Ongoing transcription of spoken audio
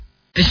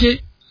From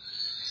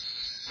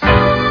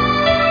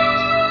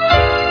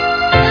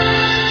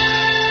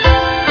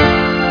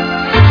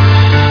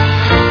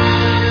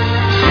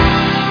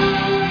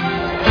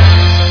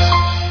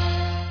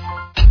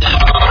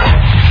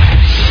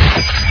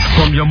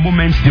your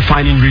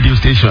moment-defining radio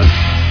station,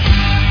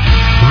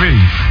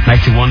 Rave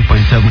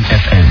 91.7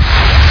 FM.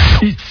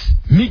 It's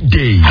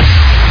midday.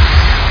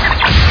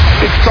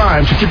 It's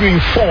time to keep you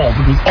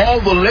informed with all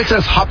the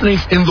latest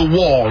happenings in the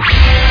world.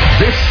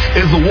 This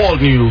is the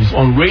world news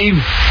on Rave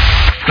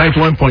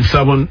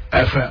 91.7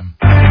 FM.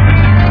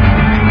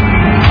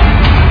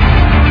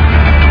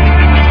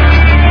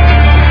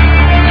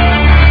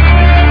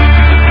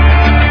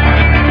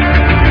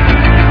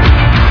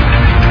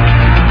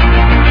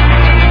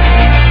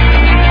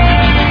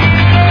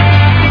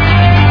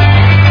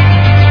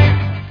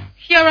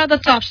 Here are the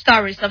top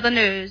stories of the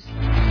news.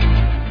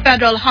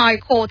 Federal High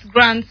Court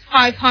grants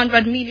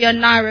 500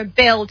 million naira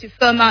bail to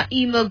former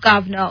Imo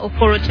Governor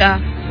Okorocha.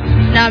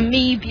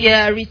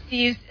 Namibia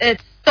receives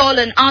its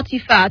stolen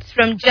artifacts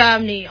from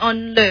Germany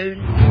on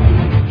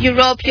loan.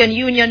 European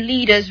Union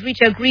leaders reach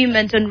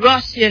agreement on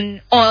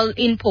Russian oil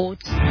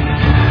imports.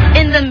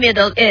 In the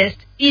Middle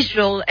East,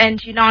 Israel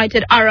and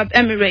United Arab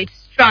Emirates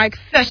strike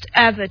first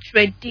ever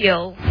trade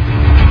deal.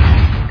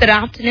 Good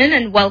afternoon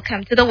and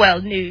welcome to the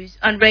World News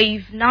on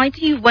Rave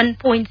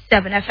 91.7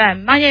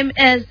 FM. My name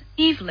is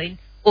Evelyn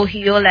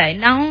Ohiole.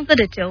 Now the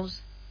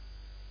details.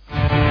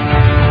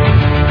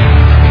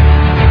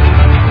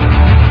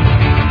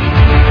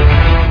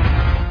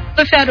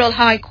 The Federal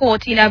High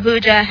Court in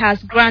Abuja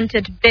has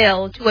granted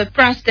bail to a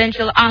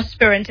presidential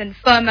aspirant and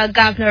former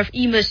governor of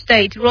Imo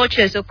State,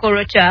 Rochas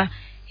Okorocha.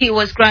 He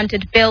was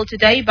granted bail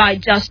today by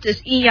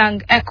Justice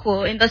Inyang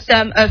Ekwo in the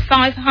sum of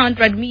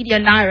 500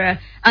 million naira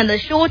and the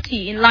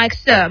surety in like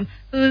sum,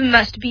 who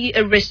must be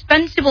a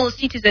responsible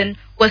citizen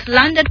with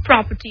landed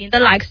property in the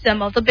like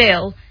sum of the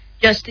bail.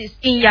 Justice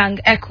Inyang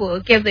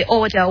Ekwo gave the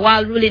order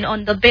while ruling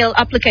on the bail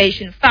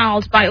application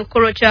filed by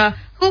Okorocha,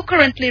 who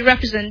currently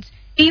represents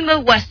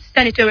Imo West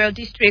Senatorial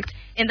District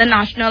in the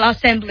National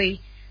Assembly.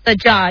 The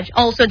judge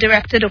also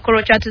directed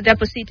Okorocha to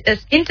deposit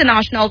his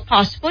international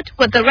passport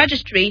with the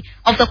registry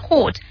of the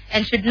court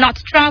and should not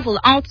travel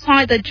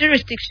outside the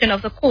jurisdiction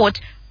of the court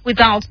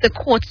without the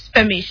court's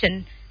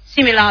permission.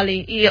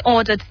 Similarly, he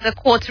ordered the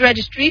court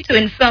registry to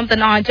inform the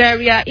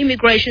Nigeria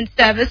Immigration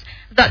Service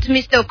that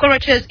Mr.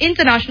 Okorocha's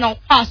international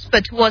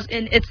passport was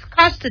in its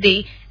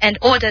custody and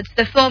ordered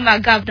the former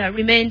governor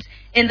remained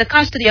in the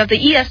custody of the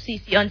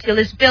EFCC until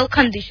his bail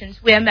conditions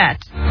were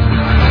met.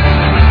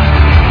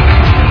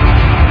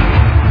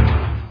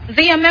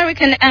 The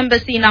American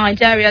Embassy in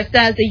Nigeria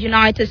says the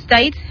United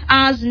States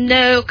has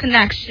no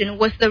connection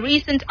with the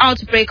recent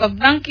outbreak of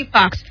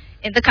monkeypox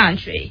in the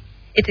country.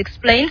 It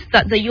explains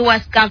that the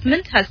U.S.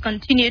 government has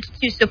continued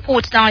to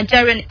support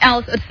Nigerian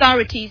health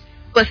authorities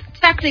with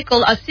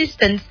technical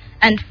assistance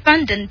and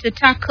funding to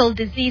tackle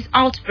disease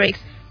outbreaks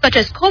such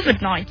as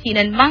COVID-19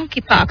 and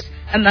monkeypox,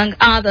 among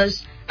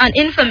others. An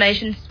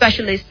information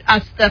specialist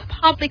at the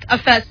Public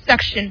Affairs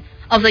section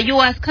of the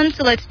U.S.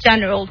 Consulate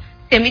General,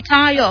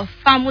 Temitayo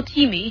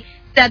Famutimi,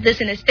 said this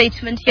in a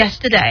statement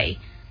yesterday.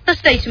 The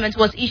statement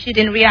was issued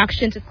in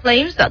reaction to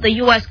claims that the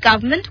U.S.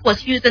 government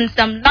was using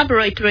some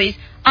laboratories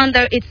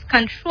under its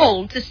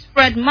control to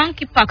spread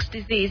monkeypox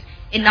disease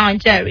in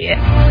Nigeria.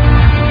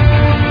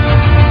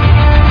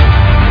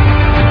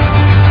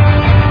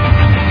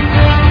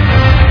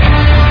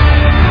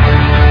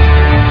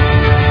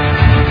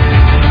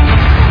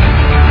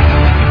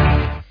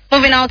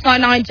 Moving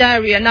outside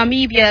Nigeria,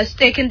 Namibia has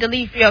taken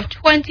delivery of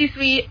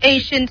 23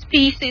 ancient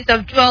pieces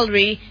of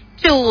jewelry,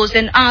 tools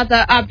and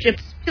other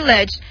objects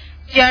pillaged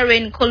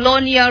during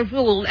colonial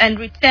rule and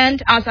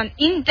returned as an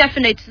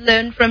indefinite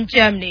loan from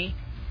Germany.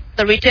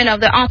 The return of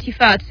the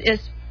artifacts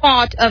is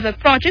part of a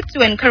project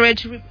to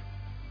encourage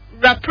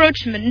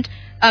rapprochement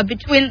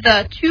between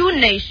the two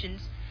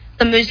nations.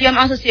 The Museum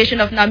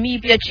Association of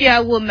Namibia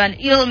chairwoman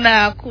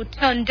Ilma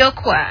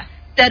Kutondokwa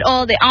said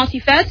all the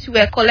artifacts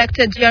were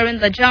collected during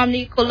the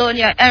German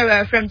colonial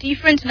era from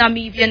different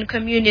Namibian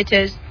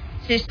communities.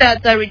 She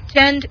said the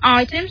returned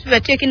items were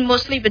taken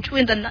mostly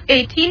between the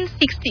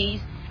 1860s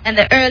and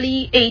the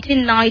early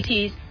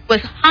 1890s,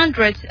 with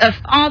hundreds of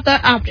other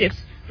objects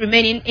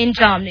remaining in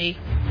Germany.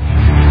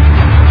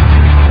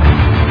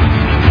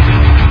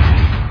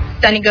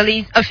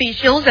 Senegalese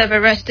officials have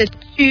arrested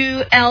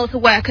 2 health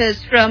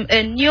workers from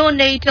a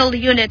neonatal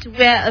unit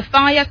where a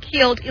fire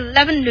killed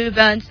 11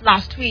 newborns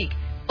last week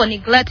for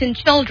neglecting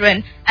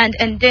children and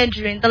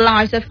endangering the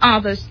lives of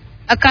others.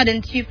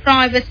 According to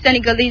private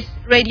Senegalese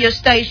radio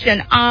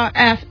station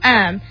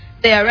RFM,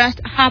 the arrest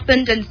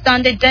happened on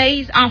Sunday,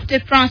 days after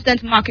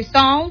President Macky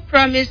Sall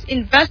promised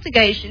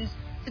investigations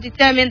to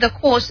determine the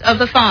cause of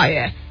the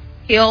fire.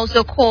 He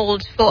also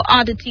called for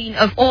auditing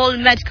of all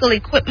medical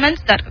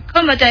equipment that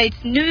accommodates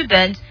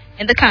newborns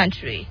in the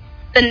country.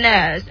 The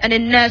nurse and a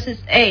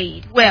nurse's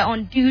aide were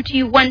on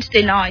duty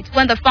Wednesday night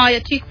when the fire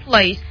took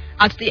place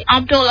at the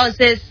Abdul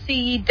Aziz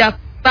Sy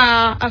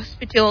Dabakh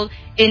Hospital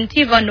in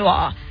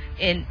Tivanoir.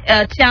 in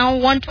a town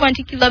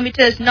 120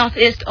 kilometers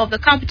northeast of the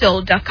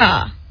capital,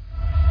 Dakar.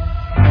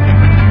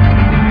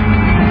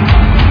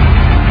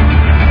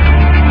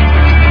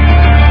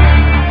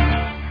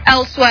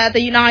 Elsewhere,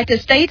 the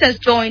United States has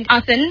joined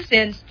Athens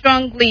in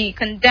strongly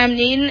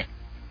condemning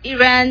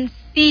Iran's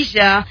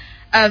seizure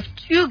of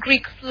 2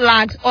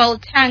 Greek-flagged oil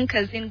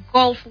tankers in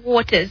Gulf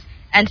waters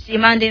and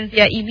demanding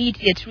their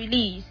immediate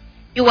release.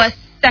 U.S.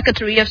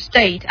 Secretary of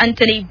State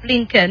Antony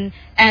Blinken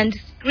and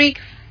Greek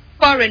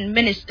Foreign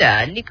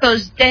Minister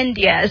Nikos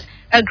Dendias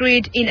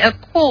agreed in a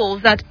call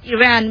that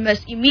Iran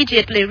must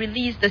immediately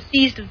release the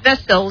seized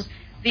vessels,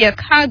 their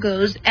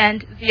cargoes,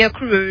 and their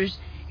crews.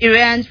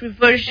 Iran's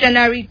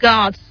Revolutionary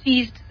Guard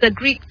seized the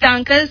Greek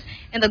tankers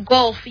in the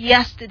Gulf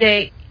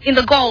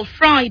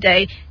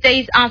Friday,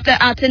 days after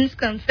Athens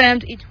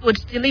confirmed it would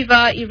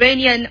deliver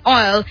Iranian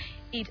oil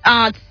it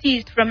had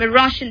seized from a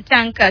Russian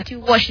tanker to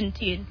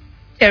Washington.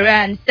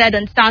 Tehran said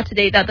on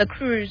Saturday that the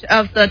crews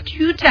of the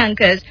 2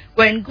 tankers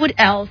were in good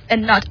health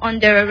and not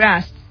under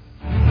arrest.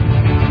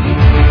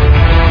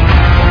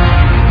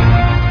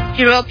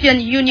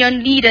 European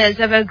Union leaders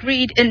have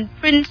agreed in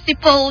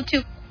principle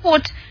to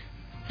quote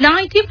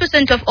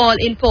 90% of oil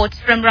imports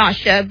from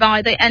Russia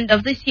by the end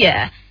of this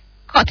year,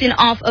 cutting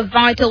off a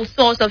vital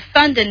source of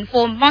funding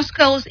for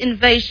Moscow's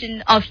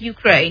invasion of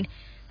Ukraine.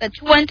 The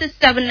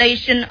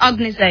 27-nation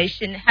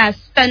organization has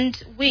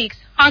spent weeks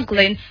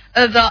haggling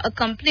over a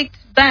complete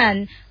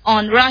ban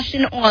on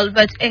Russian oil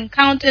but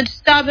encountered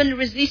stubborn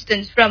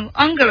resistance from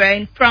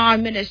Hungarian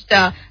Prime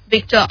Minister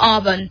Viktor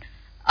Orban.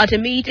 At a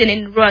meeting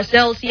in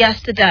Brussels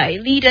yesterday,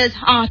 leaders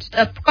hatched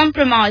a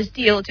compromise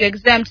deal to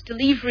exempt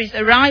deliveries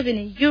arriving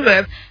in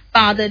Europe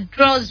by the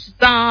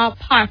Druzhba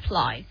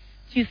pipeline.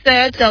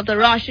 2/3 of the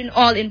Russian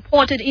oil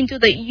imported into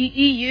the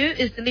EU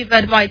is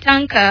delivered by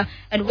tanker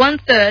and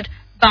 1/3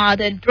 by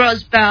the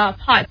Druzhba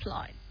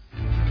pipeline.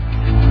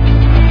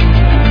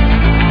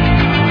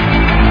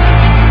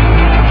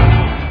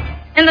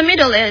 In the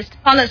Middle East,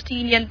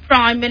 Palestinian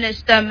Prime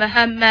Minister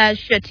Mohammed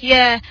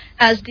Shtayyeh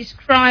has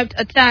described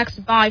attacks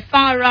by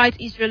far-right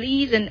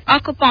Israelis in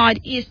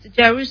occupied East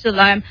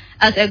Jerusalem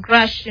as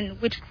aggression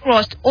which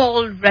crossed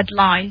all red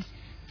lines.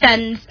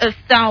 Tens of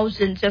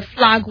thousands of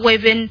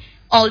flag-waving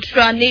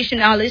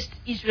ultra-nationalist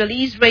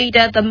Israelis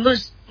raided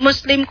the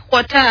Muslim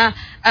quarter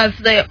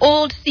of the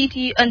Old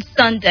City on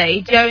Sunday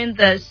during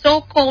the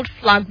so-called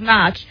Flag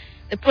March.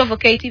 The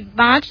provocative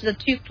march that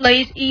took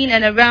place in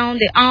and around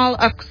the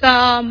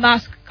Al-Aqsa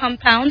Mosque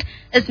compound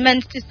is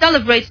meant to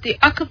celebrate the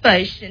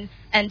occupation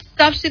and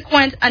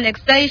subsequent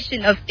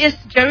annexation of East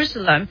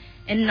Jerusalem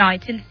in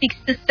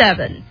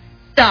 1967.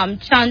 Some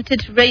chanted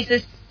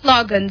racist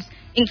slogans,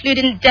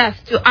 including death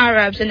to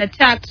Arabs, and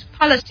attacked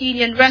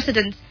Palestinian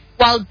residents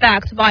while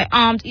backed by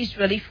armed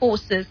Israeli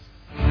forces.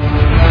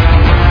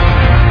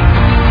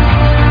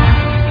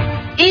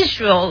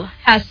 Israel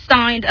has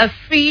signed a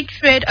free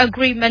trade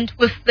agreement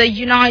with the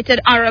United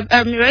Arab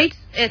Emirates,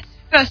 its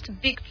first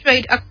big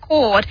trade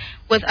accord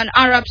with an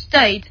Arab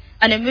state,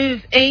 and a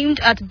move aimed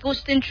at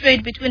boosting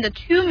trade between the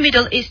 2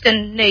 Middle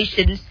Eastern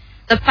nations.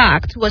 The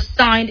pact was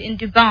signed in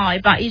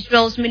Dubai by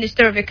Israel's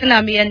Minister of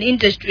Economy and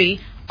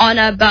Industry,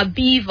 Ona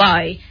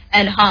Barbivi,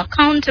 and her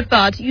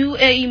counterpart,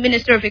 UAE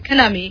Minister of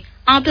Economy,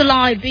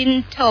 Abdullah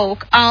bin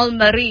Tawq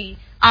al-Mari,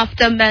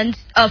 after months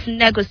of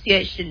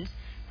negotiations.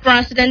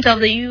 President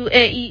of the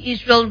UAE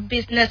Israel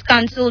Business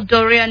Council,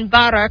 Dorian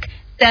Barak,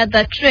 said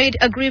the trade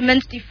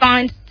agreement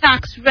defines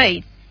tax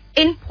rates,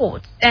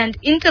 imports, and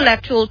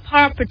intellectual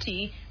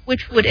property,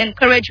 which would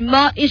encourage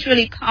more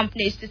Israeli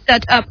companies to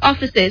set up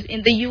offices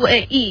in the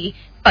UAE,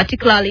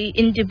 particularly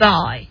in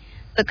Dubai.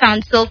 The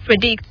council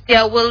predicts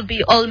there will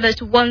be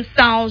almost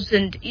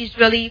 1,000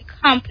 Israeli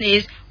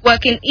companies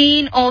working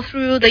in or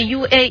through the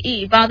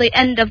UAE by the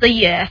end of the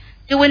year,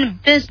 doing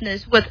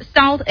business with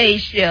South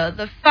Asia,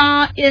 the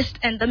Far East,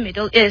 and the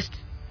Middle East.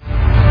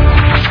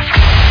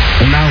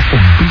 And now for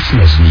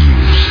business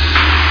news.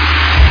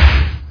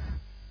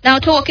 Now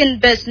talking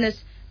business,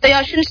 the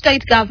Osun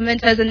State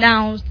government has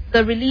announced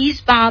the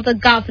release by the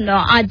governor,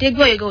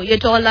 Adegboyega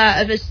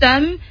Oyetola, of a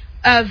sum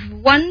of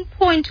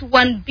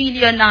 1.1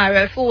 billion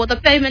naira for the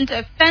payment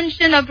of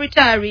pension of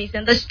retirees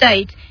in the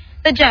state.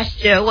 The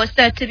gesture was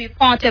said to be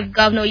part of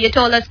Governor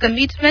Oyetola's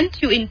commitment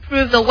to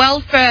improve the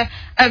welfare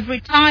of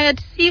retired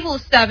civil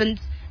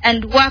servants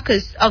and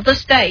workers of the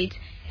state.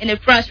 In a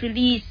press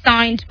release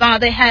signed by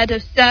the head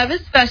of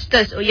service,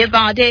 Festus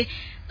Oyebade,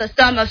 the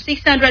sum of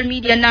 600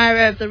 million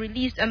naira of the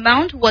released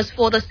amount was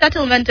for the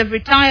settlement of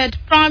retired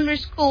primary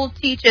school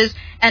teachers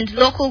and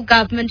local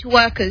government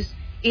workers.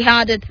 He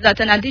added that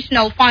an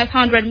additional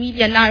 500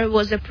 million naira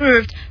was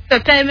approved for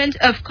payment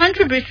of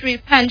contributory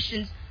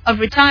pensions of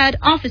retired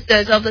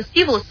officers of the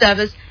civil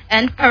service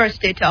and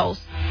parastatals.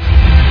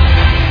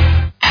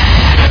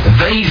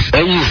 This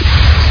is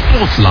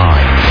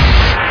Sportsline.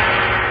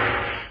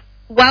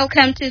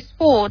 Welcome to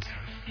sports.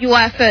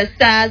 UEFA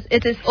says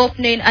it is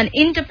opening an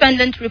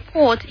independent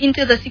report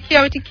into the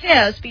security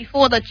chaos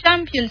before the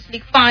Champions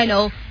League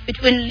final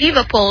between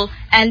Liverpool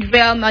and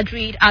Real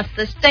Madrid at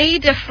the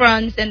Stade de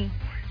France in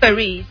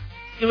Paris.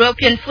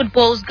 European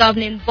football's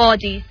governing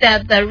body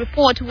said the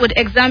report would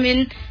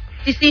examine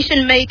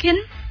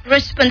decision-making,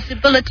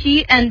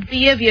 responsibility and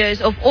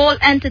behaviors of all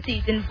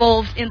entities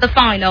involved in the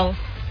final.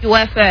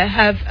 UEFA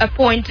have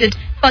appointed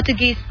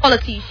Portuguese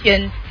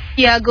politician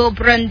Tiago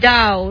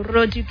Brandão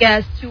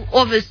Rodrigues to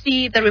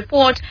oversee the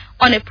report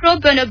on a pro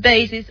bono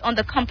basis, on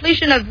the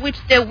completion of which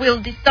they will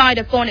decide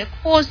upon a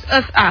course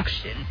of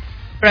action.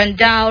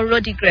 Brandão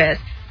Rodrigues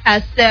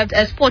has served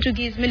as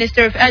Portuguese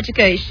Minister of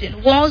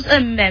Education, was a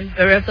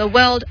member of the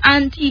World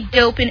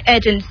Anti-Doping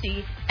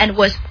Agency, and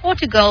was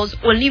Portugal's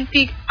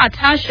Olympic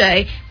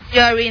attaché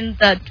during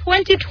the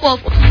 2012.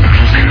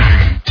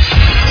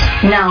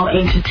 Now,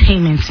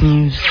 entertainment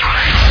news.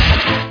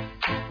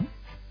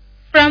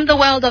 From the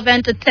world of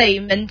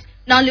entertainment,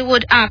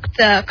 Nollywood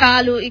actor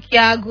Kalu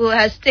Ikiagu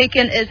has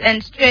taken his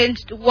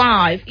estranged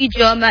wife,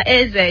 Ijoma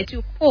Eze,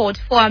 to court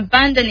for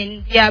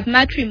abandoning their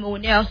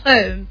matrimonial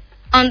home.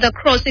 Under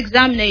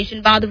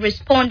cross-examination by the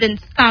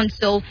respondent's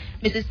counsel,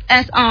 Mrs.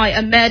 S.I.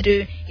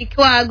 Amedu,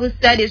 Ikiagu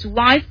said his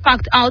wife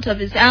packed out of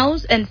his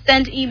house and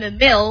sent him a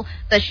mail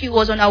that she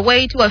was on her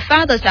way to her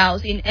father's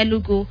house in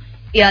Enugu.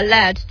 He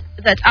alleged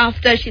that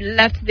after she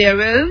left their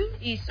home,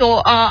 he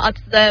saw her at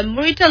the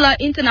Muritala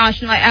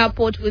International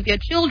Airport with their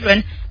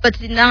children, but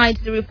denied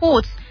the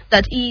reports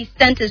that he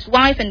sent his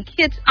wife and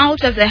kids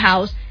out of the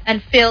house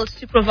and failed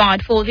to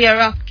provide for their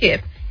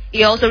upkeep.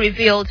 He also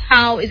revealed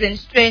how his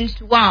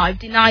estranged wife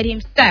denied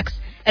him sex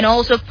and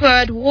also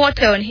poured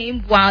water on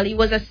him while he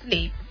was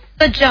asleep.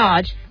 The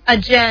judge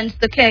adjourned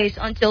the case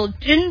until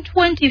June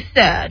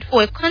 23rd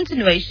for a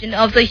continuation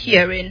of the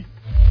hearing.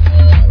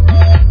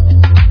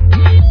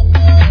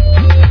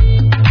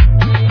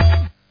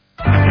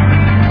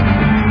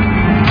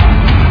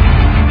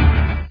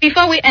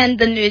 Before we end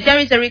the news, here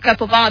is a recap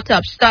of our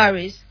top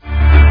stories.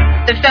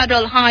 The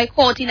Federal High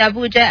Court in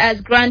Abuja has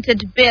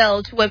granted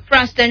bail to a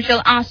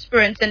presidential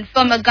aspirant and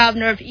former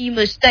governor of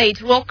Imo State,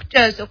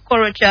 Rochas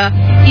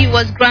Okorocha. He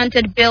was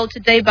granted bail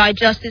today by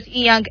Justice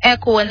Inyang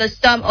Eko in the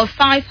sum of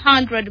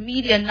 500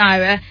 million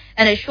naira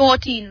and a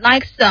surety in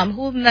like sum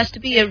who must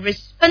be a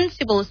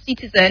responsible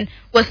citizen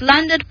with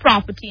landed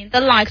property in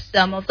the like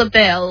sum of the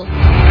bail.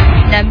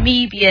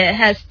 Namibia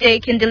has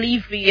taken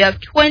delivery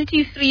of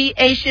 23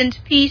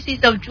 ancient pieces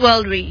of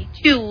jewelry,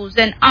 tools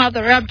and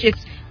other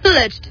objects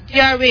pillaged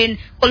during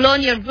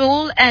colonial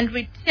rule and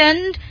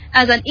returned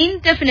as an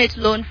indefinite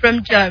loan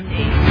from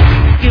Germany.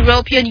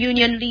 European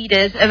Union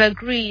leaders have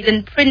agreed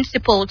in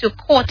principle to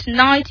cut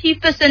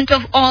 90%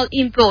 of all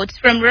imports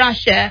from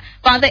Russia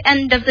by the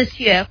end of this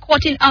year,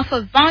 cutting off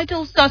a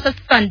vital source of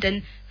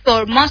funding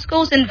for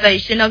Moscow's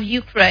invasion of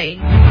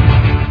Ukraine.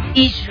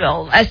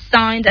 Israel has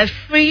signed a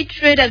free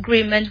trade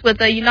agreement with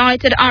the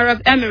United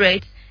Arab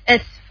Emirates,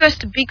 its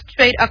first big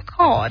trade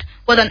accord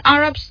with an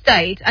Arab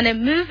state, and a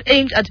move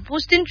aimed at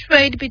boosting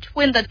trade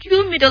between the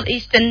two Middle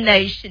Eastern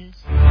nations.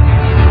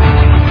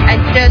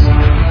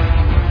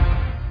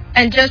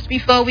 And just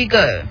before we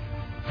go,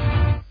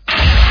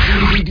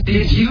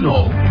 Did you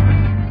know?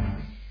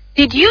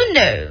 Did you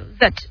know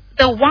that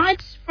the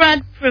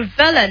widespread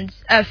prevalence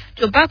of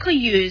tobacco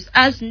use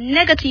has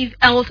negative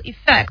health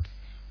effects,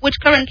 which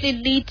currently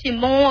lead to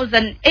more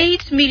than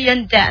 8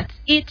 million deaths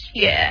each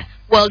year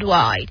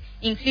worldwide,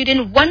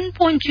 including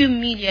 1.2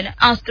 million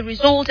as the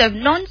result of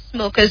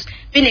non-smokers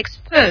being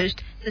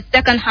exposed to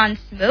second-hand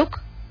smoke?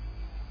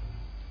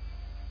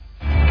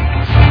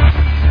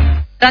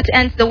 That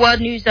ends the world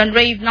news on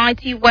Rave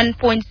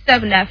 91.7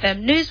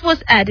 FM. News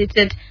was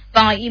edited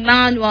by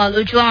Emmanuel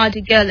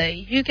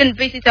Ojuadigele. You can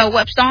visit our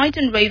website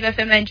on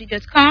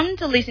ravefmng.com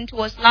to listen to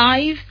us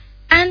live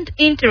and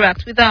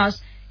interact with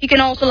us. You can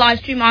also live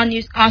stream our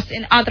newscasts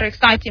and other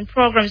exciting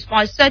programs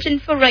by searching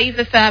for Rave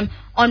FM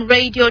on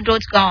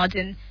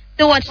radio.garden.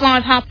 To watch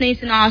live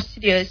happenings in our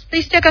studios,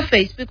 please check our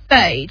Facebook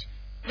page,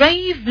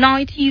 Rave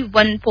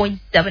 91.7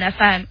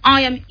 FM.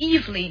 I am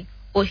Evelyn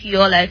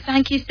Ohiola.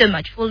 Thank you so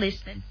much for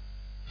listening.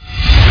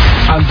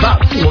 And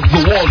that was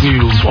the world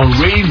news on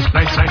Rave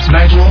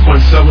 91.7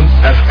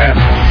 FM.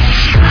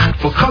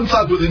 For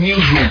contact with the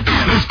newsroom,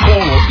 please call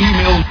or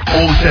email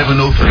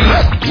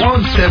 0703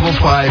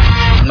 175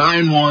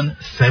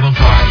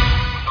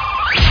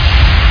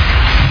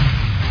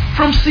 9175.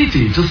 From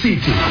city to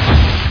city,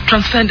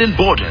 transcending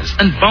borders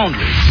and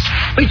boundaries,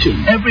 reaching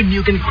every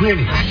nook and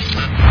cranny,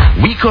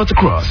 we cut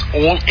across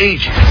all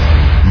ages.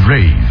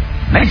 Rave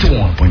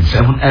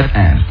 91.7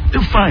 FM,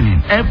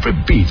 defining every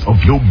beat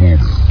of your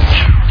move.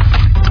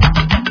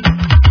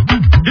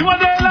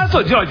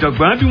 Sọ̀jọ́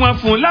ọ̀jọ̀gbọ́n bí wọ́n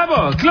fún un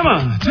lábọ̀ kílọ̀mọ̀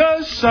tó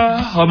sọ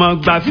ọmọ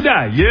gbàfídà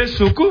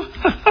yéésùkú.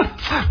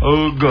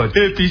 Oh God,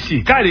 APC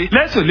káre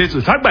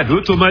lẹ́sọ̀lẹ́sọ̀ ságbàdo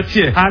tó mọ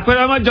tiẹ̀.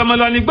 Àpẹẹrẹ ọmọ jọmọ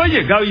lọ ní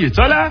Gbóyèga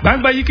Oyètọ́lá.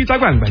 Gbangba yíkítà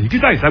gbangba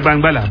yíkítà ìta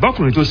gbangba là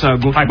bọ́kùnrin tó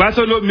sangun. Àgbà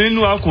tó lómi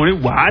inú ọkùnrin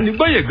wà á ní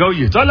Gbóyèga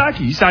Oyètọ́lá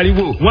kì í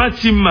sáriwo. Wọ́n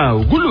ti mọ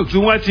ògúlùtù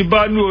wọ́n ti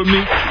bọ́ nú omi.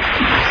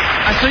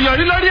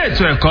 àṣeyọrí lórí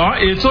ètò ẹ̀kọ́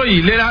ètò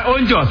ìlera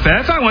oúnjẹ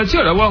ọ̀fẹ́ fáwọn tí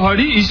ò lọ́wọ́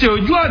họrí iṣẹ́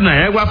ojú ọ̀nà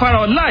ẹ̀wà fara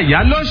ọláìyá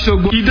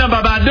lọ́ṣogbo ìdán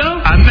bàbá dán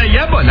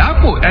àmẹ́yẹ́bọ̀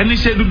lápò ẹni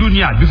ṣe dúdú ni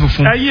àbí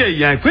funfun. ẹ̀yin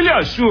èèyàn ìpínlẹ̀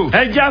Ọ̀ṣun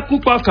ẹja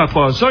púpọ̀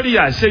kànpọ̀ sórí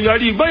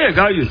àṣeyọrí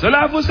Gbóyèga Oyètọ́lá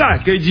fún sáà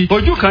kejì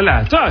ojú kan là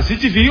tọ́ sí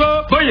ti fi yó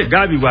Gbóyèga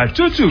àbíwá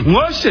tútù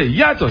wọ́n ṣe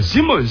yàtọ̀ sí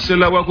mò ń ṣe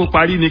lọ́wọ́ kó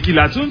parí ni kí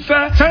la tún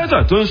fẹ́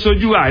sẹ́nẹ́tọ̀ tó ń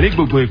sojú àárín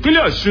gbogbo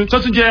ìpínlẹ̀ Ọ̀ṣun tó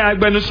tún jẹ́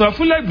agbẹnusọ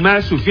fúnlẹ̀gbìmọ̀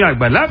aṣòfin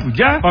àgbà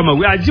l'Àbújá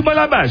ọ̀mọ̀wé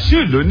Ajíbọ́lá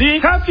Bàṣírù ló ní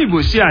ká fìbò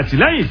ṣe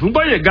àtìlẹ́yìn fún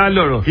Gbóyèga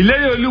lọ́rọ̀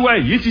ìlérí olúwa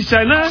èyí ti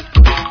ṣẹná.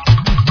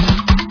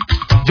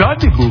 jọ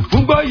dìbò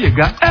fún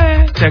Gbóyèga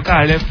tẹ̀ka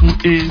rẹ fún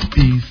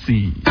APC.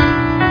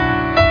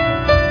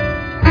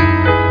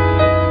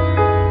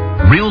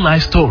 Real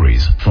life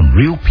stories from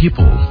real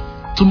people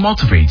to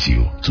motivate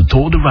you to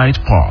toe the right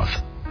path,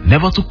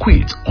 never to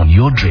quit on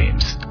your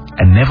dreams,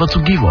 and never to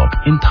give up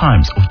in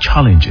times of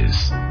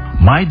challenges.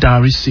 My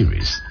Diary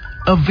series,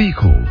 a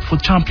vehicle for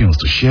champions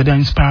to share their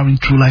inspiring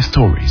true life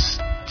stories.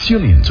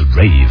 Tune in to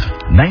Rave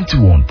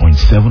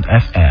 91.7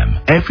 FM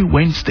every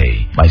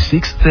Wednesday by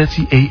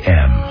 6:30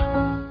 a.m.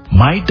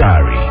 My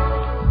Diary.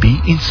 Be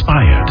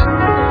inspired.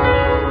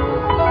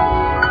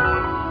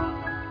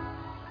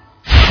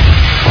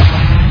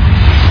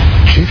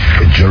 Chief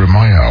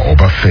Jeremiah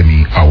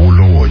Obafemi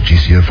Awolowo,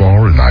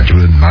 GCFR,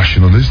 Nigerian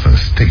nationalist and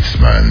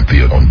statesman,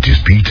 the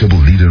undisputable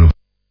leader of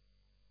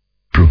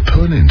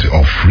proponent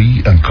of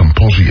free and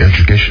compulsory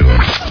education.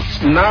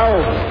 Now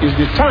is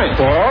the time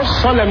for us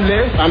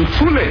solemnly and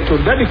truly to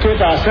dedicate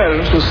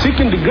ourselves to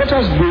seeking the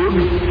greatest good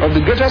of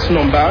the greatest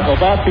number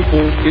of our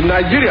people in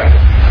Nigeria.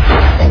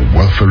 A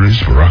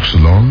welfarist for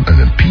Axelon,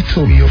 an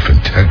epitome of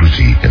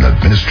integrity and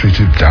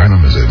administrative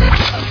dynamism.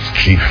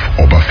 Chief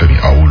Obafemi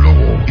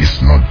Awolowo is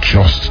not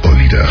just a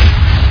leader,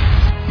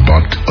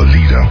 but a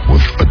leader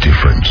with a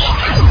difference.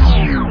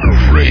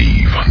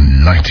 Rave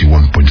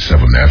 91.7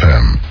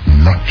 FM,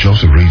 not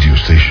just a radio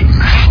station.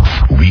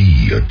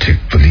 We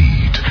take the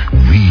lead.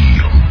 We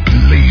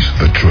blaze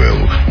the trail.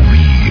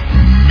 We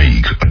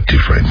make a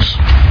difference.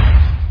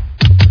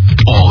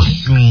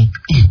 Ọ̀ṣun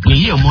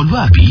ìpínlẹ̀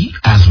ọmọlúàbí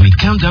as we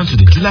count down to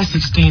the July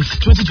 16th,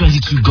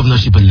 2022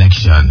 governorship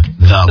election.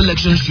 The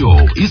election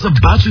show is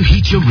about to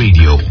hit your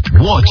radio.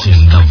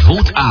 Watching the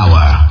Vote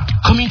Hour.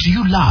 Coming to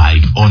you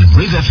live on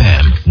Rave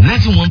FM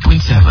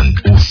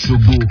 91.7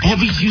 Osogbo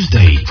every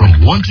Tuesday from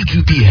 1 to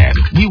 2 p.m.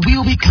 We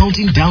will be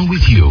counting down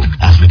with you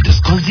as we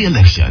discuss the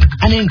election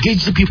and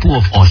engage the people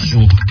of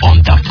Osun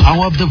on the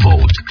power of the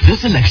vote.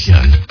 This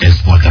election is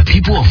for the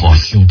people of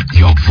Osun.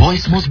 Your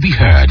voice must be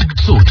heard.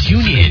 So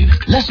tune in.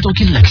 Let's talk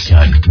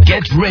election.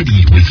 Get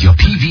ready with your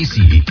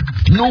PVC.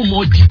 No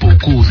more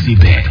Dipoko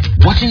Sibe.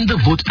 Watching the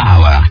Vote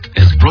Hour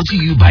is brought to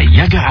you by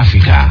Yaga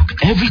Africa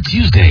every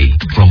Tuesday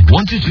from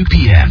 1 to 2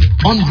 p.m.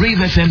 on Rave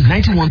FM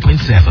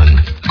 91.7.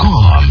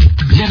 Come,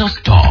 let us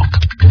talk.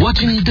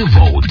 Watching the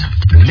vote,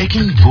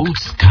 making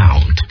votes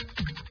count.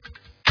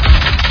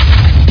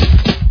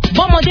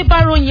 Bọ́mọdé bá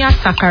ròyìn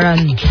àsàkàrà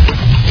nù.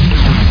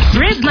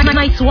 Rave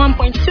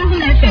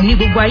 91.7 FM ní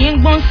gbogbo ayé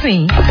ń gbọ́n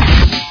sìn.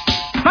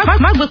 Má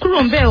gbé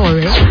kúrò ń bẹ̀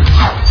ọ̀rẹ́.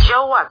 Ṣé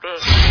ó wà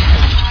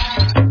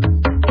bẹ́ẹ̀?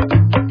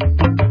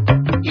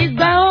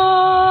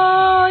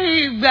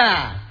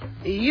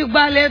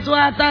 Ìgbà lẹ́tọ̀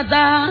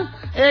àtàtà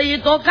èyí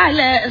tó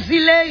kalẹ̀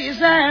sílé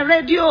iṣẹ́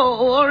rédíò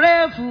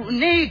Réèfù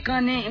ní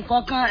ìkànnì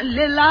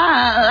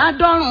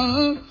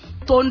kọkànléláàádọ́rùn-ún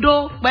tòǹdó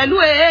pẹ̀lú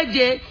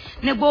èje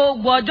ní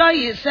gbogbo ọjọ́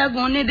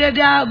ìṣẹ́gun ní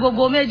dédé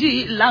agogo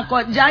 2:00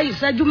 kọjá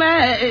ìṣẹ́jú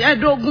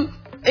 15.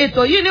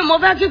 Ètò yìí ni mo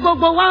fẹ́ kí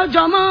gbogbo wa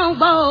jọ mọ́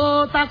gbọ́ o,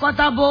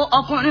 takọtabo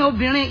ọkùnrin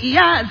obìnrin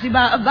ìyá àti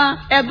bàbá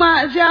ẹ̀gbọ́n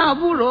àti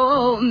àbúrò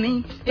mi.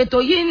 Ètò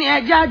yìí ni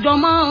ẹjẹ́ àjọ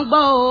mọ́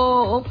gbọ́ o,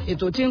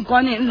 ètò tí ń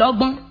kọ́ni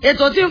lọ́gbọ́n,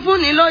 ètò tí ń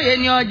fúnni lóye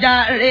ní ọjà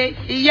rẹ̀.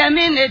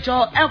 Ìyẹmí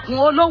Nature ẹkùn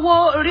olówó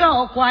rí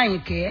ọkọ̀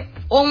Àyìnkẹ́.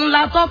 Òun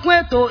la tọ́kùn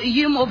ètò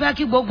yìí mo fẹ́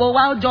kí gbogbo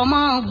wa jọ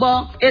mọ́ gbọ́.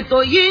 Ètò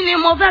yìí ni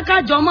mo fẹ́ ká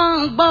jọ mọ́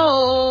gbọ́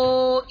o,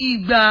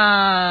 ìgbà.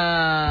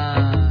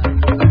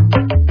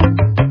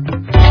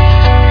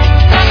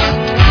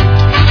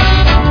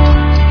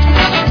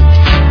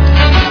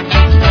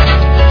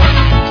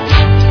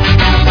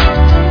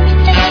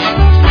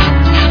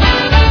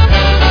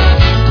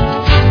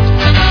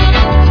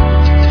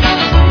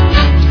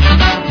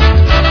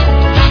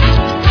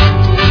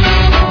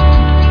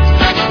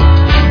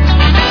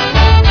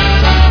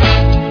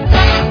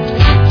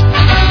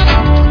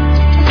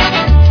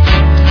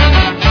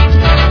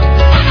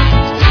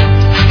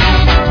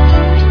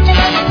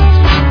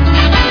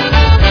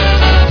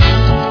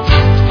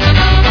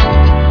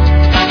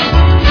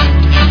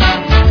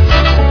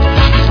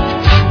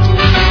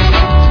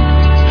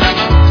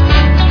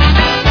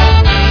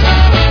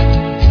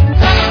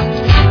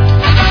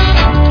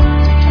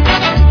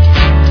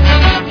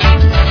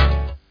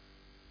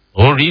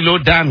 Orí ló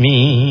dá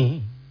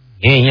mi,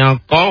 èèyàn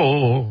kọ́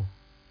o.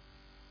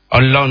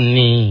 Ọlọ́run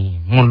ni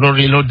mo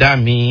lórí ló dá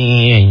mi,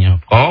 èèyàn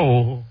kọ́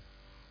o.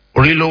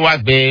 Orí ló wá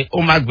gbé,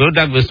 ó má gbé, ó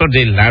dàgbé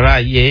sóde lára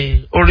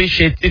ayé. Orí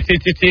ṣe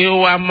títí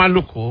ó wá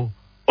málùkù,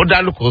 ó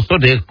dálùkù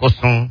sóde kó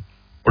sun.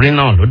 Orí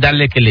náà ló dá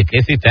lékelèké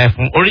síta ẹ̀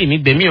fún. Orí mi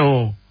gbèmí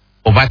o,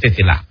 ò bá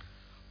tètè là.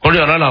 orí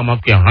ọlọ́lá ọmọ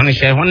pé ọ̀rán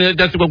níṣẹ́ wọ́n ní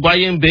lọ́jọ́ tí gbogbo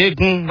ayé ń bẹ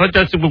eégún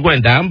lọ́jọ́ tí gbogbo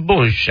ẹ̀dá ń bò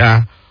ṣá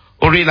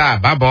orí la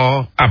àbábọ̀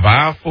àbá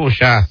fò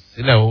ṣá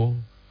sílẹ̀ o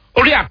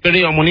orí àpèrè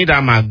ọmọ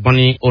onídàá máa gbọ́n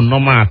ní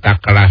onọ́mọ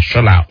àtàkàrà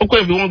ṣọ́la ó pé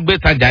ibi wọ́n gbé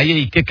tajà ayé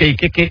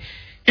ìkéké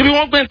ibi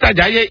wọ́n gbé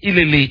tajà ayé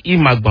ìlèlè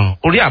ìmàgbọ̀n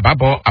orí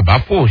àbábọ̀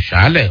àbáfò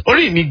ṣáálẹ̀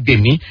orí mi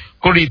gbèmí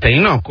kórìí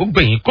tẹ̀yìn náà kó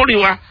gbẹ̀yìn kórìí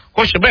wa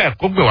kó ṣe bẹ́ẹ̀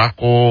kó gbé wa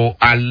kó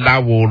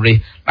aláwòrè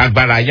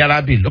lágbára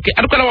yárábì lókè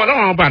adúpẹ́lẹ́wọ̀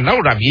ọlọ́run ọba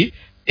aláwòrán bí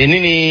èní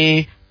ni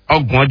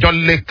 30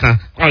 lẹ́kan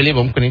wọn ilé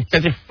ìbọn pé ní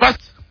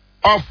 31st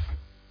of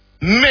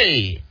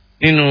May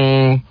nínú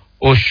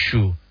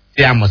oṣù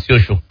tí a mọ̀ sí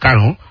oṣù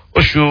karùn-ún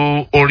oṣù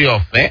orí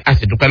ọ̀fẹ́ a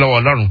sì dúpẹ́ lọ́wọ́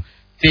ọlọ́run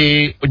tí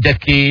ó jẹ́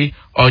kí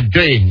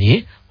ọjọ́ èní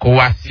kó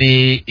wá sí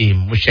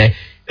ìmúṣẹ.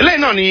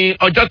 eléyìí náà ni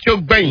ọjọ́ tí ó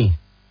gbẹ̀yìn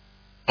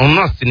òun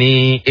náà sì ni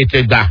ètò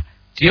ìgbà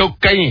tí ó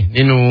kẹ́yìn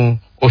nínú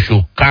oṣù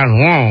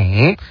karùn-ún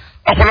ọ̀hún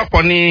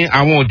ọ̀pọ̀lọpọ̀ ní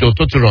àwọn òjò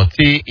tó ti rọ̀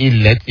tí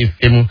ilẹ̀ ti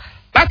fi mu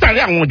látàrí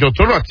àwọn òjò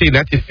tó rọ̀ tí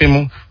ilẹ̀ ti fi mu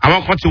àwọn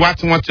kan ti wá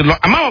tí wọ́n ti lọ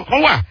àmọ́ àwọn kan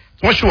wà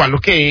tí wọ́n sì wà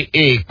lókè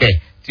èèpẹ̀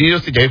tí ó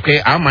sì jẹ́ pé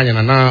àwọn máa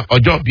yànnàná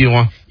ọjọ́ bí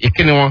wọn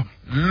ìkíni wọn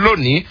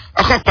lónìí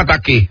ọkàn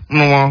pàtàkì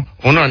nínú wọn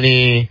òun náà ni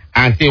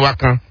àǹtí wa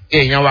kan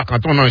èèyàn wa kan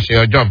tó náà ṣe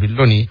ọjọ́ bí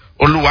lónìí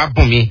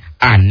Olúwabùnmi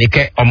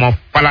Àníkẹ́ ọmọ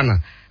Fálànà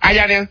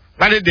ayáríán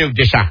ládédé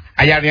Òjèṣà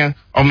ayáríán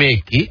ọmọ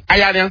Èkì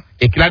ayáríán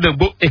Èkì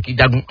ládégbó Èkì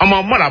jagun ọmọ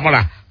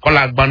mọ́làmọ́là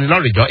kọ́lá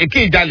gbanilọ́rẹ̀jọ́ Èkì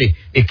ìjàlè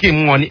Èkì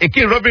ìmúwọn ni Èkì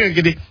ìrọ́bìnrin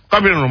gidi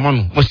kọ́bìnrin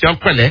rùmọ́nù mo ṣe ọ́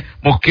pẹ̀lẹ́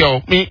mo kí ọ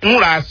mi ń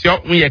ra sí ọ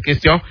ń yẹ kí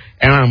sí ọ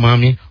ẹran ọmọ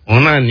mi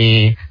òun náà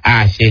ni a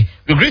ṣe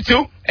we greet you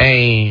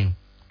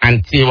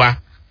àǹtí wa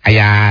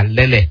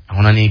ayálẹ́lẹ̀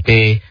àwọn náà ni pé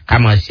ká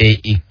máa ṣe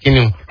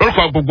ìkíni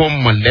lórúkọ gbogbo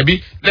mọ̀lẹ́bí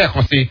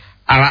lẹ́ẹ̀kan sí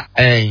ara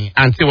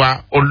àǹtí wa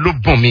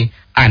Olúbùnmi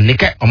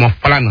Àníkẹ́ ọmọ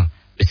Fálànà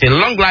it's a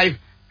long life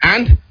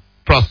and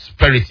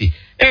prosperity.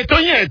 ètò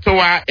yẹn ètò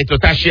wa ètò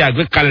tá a ṣe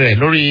àgbékalẹ̀ rẹ̀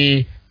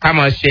lórí ká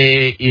máa ṣe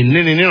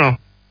ìníniníran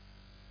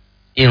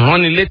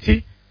ìránnilétí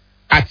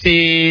àti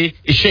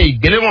iṣẹ́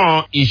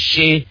ìgbéléwọ̀n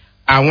ìṣe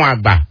àwọn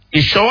àgbà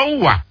ìṣọwọ́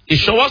hùwà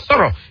ìṣọwọ́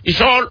sọ̀rọ̀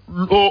ìṣọwọ́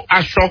lo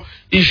aṣọ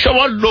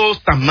ìṣọwọ́ lo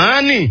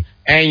sàmánì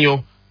ẹ̀yìn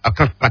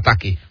ọ̀kan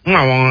pàtàkì fún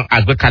àwọn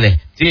àgbékalẹ̀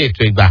tí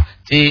ètò ìgbà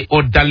tí ó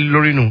dálé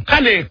lórí nù ká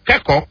lè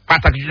kẹ́kọ̀ọ́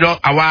pàtàkì jùlọ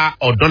àwa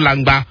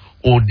ọ̀dọ́langba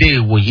òde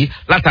ìwòyí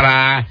látara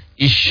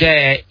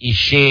iṣẹ́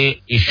ìṣe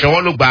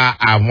ìṣọwọ́lógba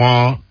àwọn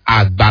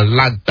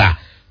àgbàlagbà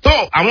tó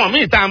àwọn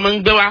míì tá a máa ń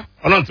gbé wá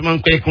ọlọ́run tí wọ́n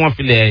ń pẹ́ kí wọ́n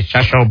fi lè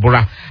ṣaṣọ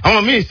búra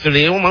àwọn míì sì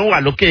rèé wọ́n máa ń wà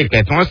lókè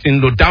ìpẹ́ tí wọ́n sì ń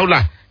lo dáúlà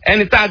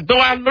ẹni tá a gbé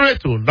wá lórí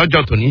ètò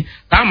lọ́jọ́ tòní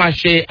tá a máa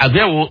ṣe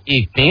àgbéyẹ̀wò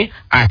ìpín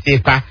àti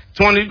ipa tí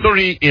wọ́n ní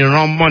lórí ìran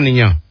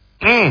ọmọnìyàn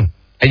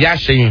ẹ̀yà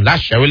àṣeyìn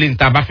láṣẹ̀wélé ní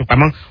tá a bá fi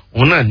pamọ́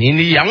òun náà ní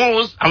níyì àwọn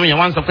èèyàn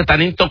wá ń sọ pé ta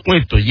ní tọ́kùn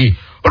ètò yìí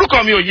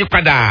orúkọ mi ò yí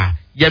padà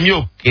Yẹmí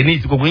Òkè ní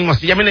ti gbogbo yín mọ̀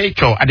sí Yẹmí náà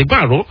ìkọ̀ àdìgbọ́n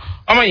àró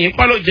ọmọ yìí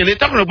pálọ̀ jẹlé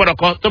tọkùnrin gbọdọ̀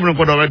kọ tóbìnrin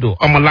gbọdọ̀ rẹ̀ dò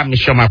ọmọ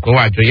lámìṣẹ́ ọmọ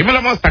àpẹwà àjọ yìí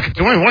mẹ́lọ́mọ́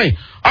sàkìtì wọ́n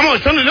ọmọ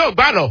òṣèlú ilé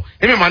ògbà lọ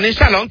èmi mà ní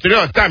sàlọ̀ nítorí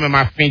ọ̀tá mi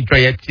máa fi jọ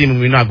yẹ tí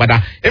mi inú agbada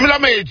èmi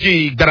lọ́mọ èjì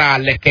gbàrà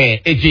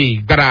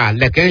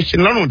lẹ̀kẹ́ ń ṣe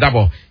lọ́rùn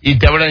dàbọ̀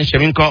ìdẹ́wẹ́rẹ́ ń ṣe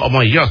mí kọ́ ọmọ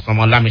yìí ọ̀sán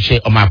ọmọ lámìṣẹ́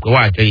ọmọ àpẹwà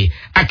àjọ yìí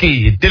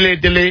akéyì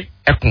délédélé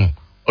ẹkùn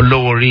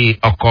olówó orí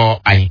ọkọ̀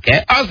Àyìnkẹ́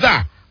ọ̀zà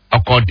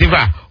ọkọ̀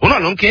diva òun náà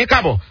ló ń kí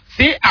káàbọ̀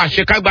sí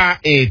àṣekágbá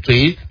ètò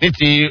yìí ní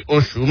ti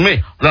oṣù May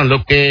ọlọ́run ló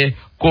pé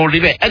kó rí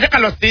bẹ́ẹ̀ ẹ jẹ́ ká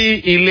lọ sí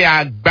ilé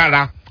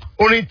agbára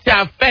orin tí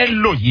a fẹ́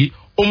lò yìí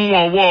ó mú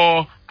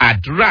ọwọ́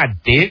àdúrà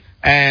dé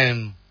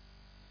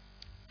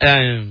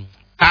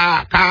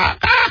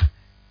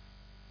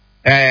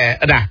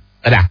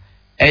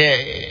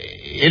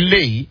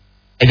eléyìí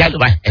ẹ̀já ló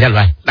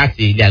báyìí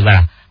láti ilé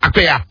agbára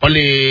apẹ́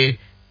àkọlé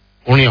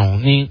orin ọ̀hún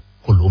ní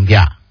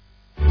Colombia.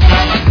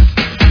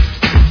 Colombia,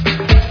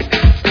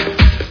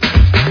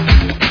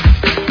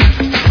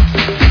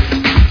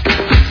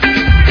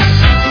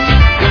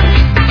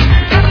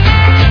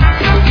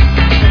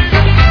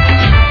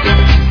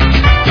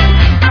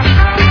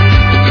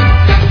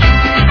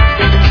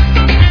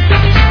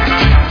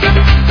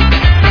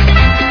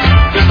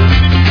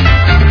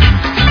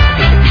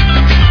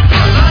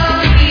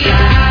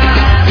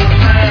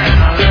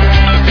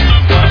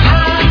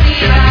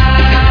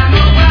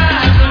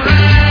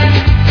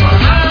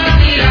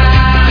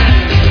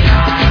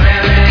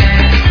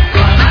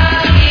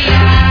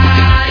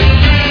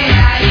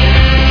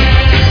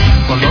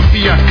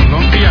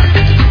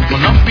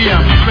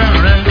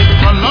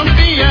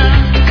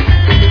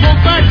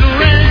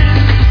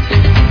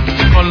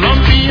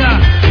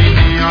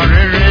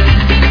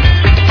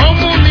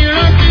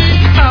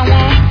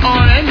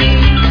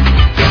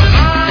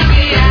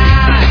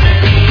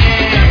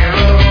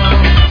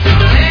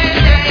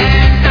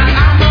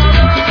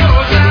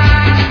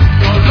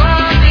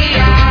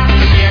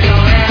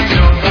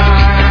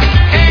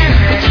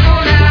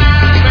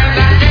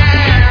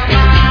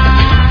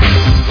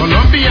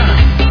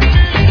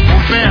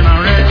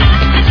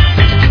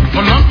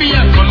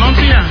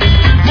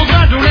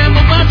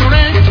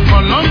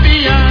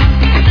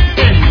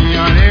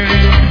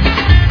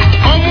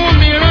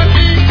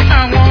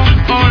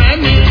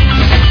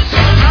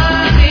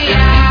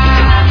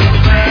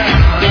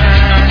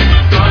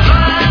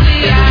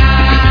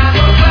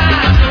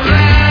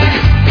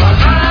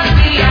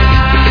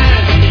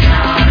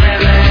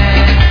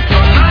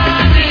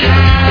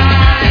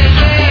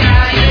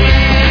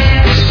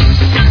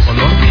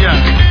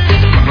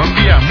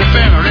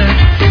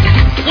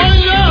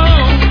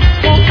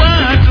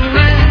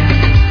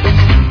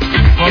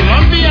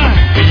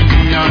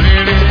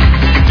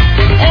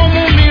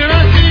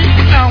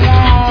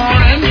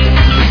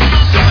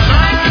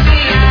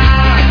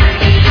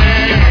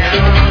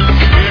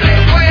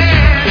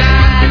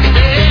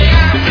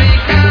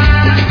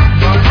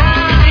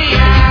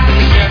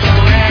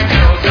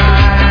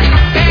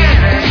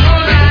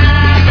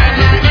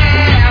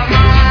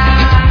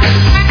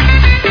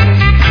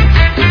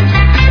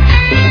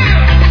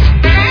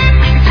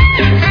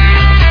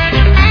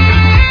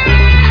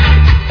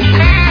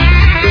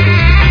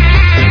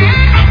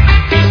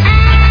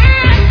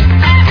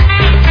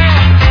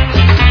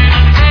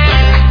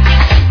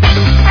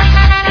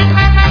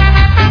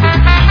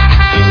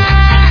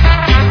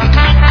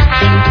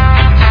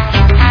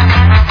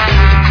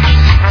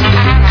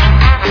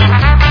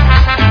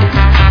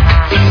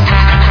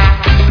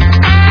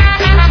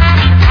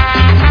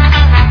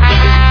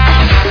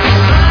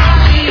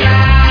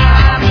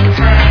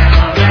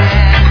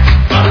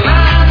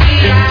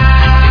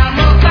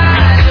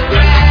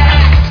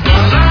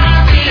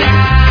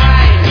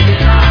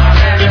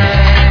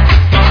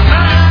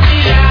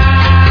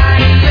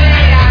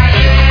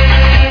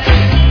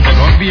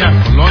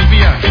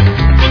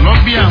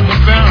 Arabia mo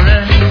fẹ́ràn rẹ.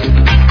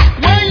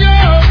 Wáyé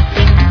o,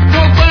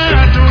 mo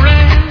gbádùn rẹ.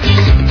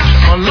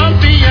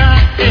 Colombia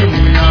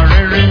ènìyàn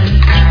rere.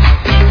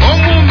 Ó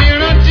mú mi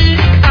rántí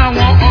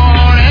àwọn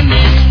ọ̀rẹ́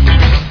mi.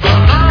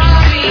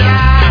 Colombia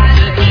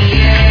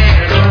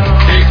tequiero.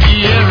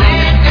 Tequiero.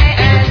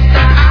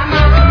 Esta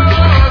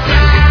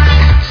amorosa.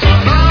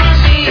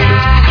 Colombia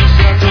es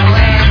tu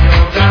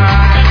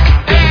hogar.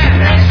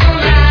 Eres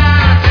una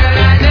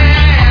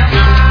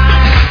telanema.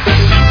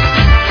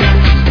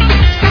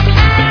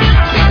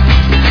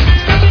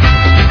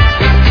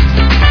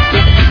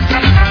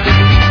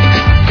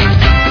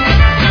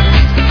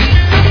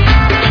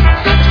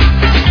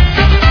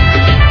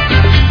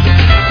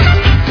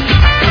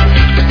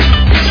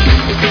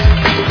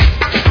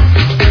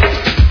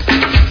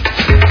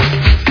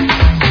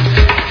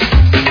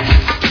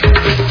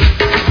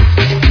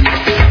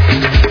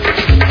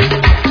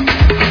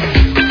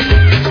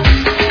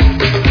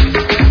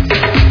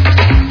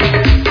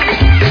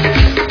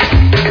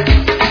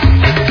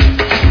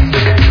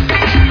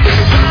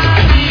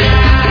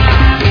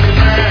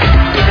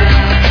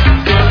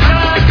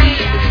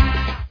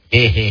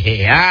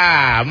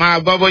 Máa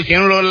gbọ́ bó ṣe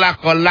ń ro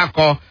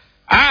lákọlákọ.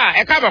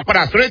 Ẹ káàbọ̀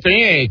padà sórí ètò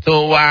yín ètò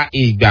wa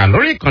ìgbà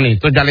lórí ìkànnì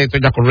tó jalè tó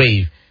jákò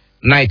rave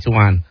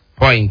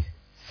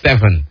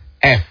 91.7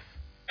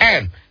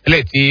 FM.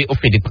 Eléyìí tí ó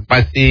fìdí pápá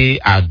sí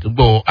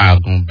àdúgbò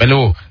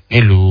Àgùnbẹ́lẹ́wò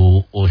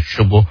nílùú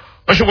Òṣogbo.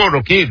 Òṣogbo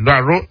Ròkè ìlú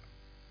Aró,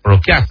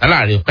 Ròkè Àsálà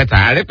Àrèpẹ́tà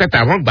Àrèpẹ́tà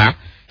wọ́n gbà.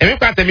 Èmi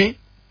pa tèmi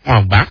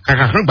wọ́n gbà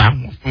kàkà kan gbà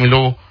wọ́n fún mi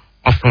lówó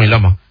wọ́n fún mi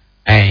lọ́mọ.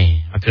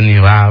 Wọ́n tún ní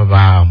wá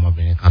bá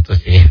ọmọbìnrin kan tó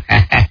ṣe.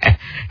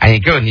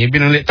 Àyìnkẹ́ ò ní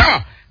bínú lé.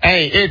 Tọ́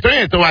ètò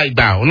yẹn tó wa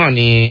ìgbà òun náà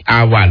ni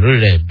a wà lórí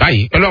rẹ̀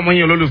báyìí pẹ̀lú ọmọ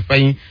yín olólùfẹ́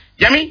yín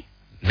Yẹmí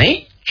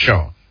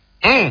Nature.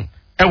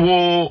 Ẹ wo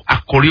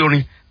àkórí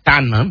orin tá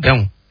a nà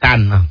bẹ́hùn tá a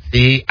nà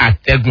sí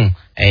atẹ́gùn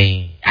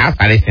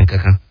àásàrè sí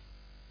kankan.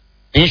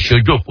 Ń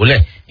ṣojú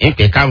òpólẹ̀ ń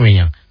pè káwọn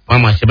èèyàn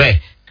wọ́n máa ṣe bẹ́ẹ̀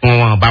kí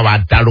wọ́n bá wa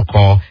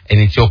dárúkọ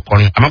ẹni tí ó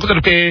kọrin. Àmọ́ kó tó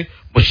di pé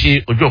mo ṣe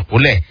ojú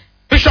òpólẹ̀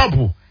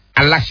bíṣọ̀bù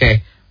aláṣẹ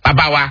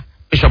bàbá wa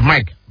Bishop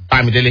Mike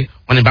Bámidélé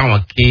wọ́n ní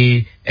báwọn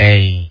kí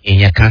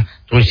èèyàn kan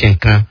tó ń ṣe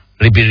nǹkan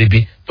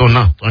ribiribi tó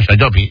náà tó ń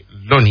ṣọjọ́ bí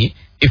lónìí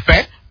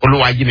Ìfẹ́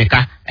Olúwayímíká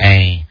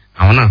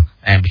àwọn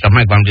náà Bishop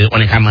Mike Bámidélé wọ́n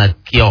ní ká máa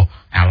kí ọ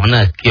àwọn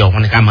náà kí ọ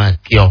wọ́n ní ká máa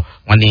kí ọ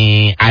wọ́n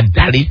ní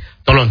adarí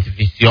tọ́lọ̀ ti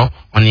fi sí ọ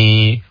wọ́n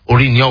ní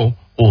orí ni ọ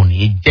ò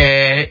ní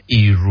jẹ́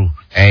ìrù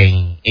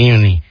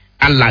ìyún ni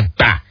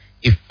alàgbà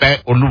Ìfẹ́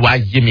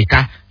Olúwayímíká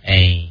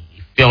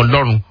ìfẹ́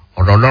Ọlọ́run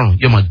ọ̀rọ̀ Ọlọ́run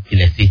yóò máa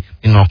gbilẹ̀ sí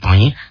nínú ọkàn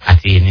yín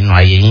àti nínú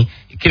ayé yín.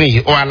 Kíni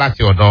yìí ó wá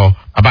láti ọ̀dọ̀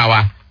bàbá wa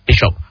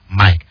Bishop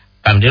Mike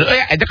Bámidélé. Ó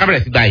yá ẹ jẹ́ ká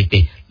bẹ̀rẹ̀ sí gba ìpè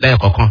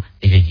lẹ́yọ̀kọ̀ọ̀kan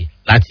èjèèjì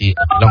láti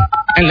ọ̀dọ̀.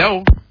 Ẹnlẹ́ o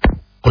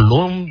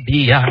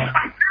Colombia.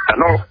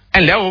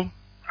 Ẹnlẹ́ o.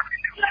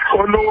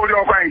 Olówó orí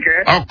ọkọ ẹ̀ǹkẹ́.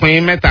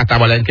 Ọkùnrin mẹ́ta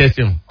àtàbọ̀lẹ̀ ń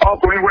kẹ́sì o.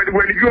 Ọkùnrin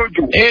wẹ́díwẹ́dí bí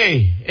òjò.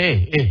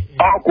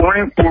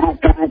 Ọkùnrin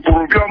pòròpòrò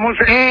bí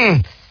ọmúṣẹ́.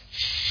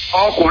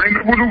 Ọkùnrin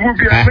gbúgbúgbú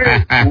bí ẹgbẹ́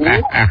èkó.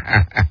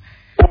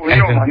 Òun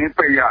yóò wà ní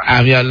pẹ̀yà.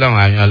 Àmì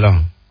Ọlọ́run.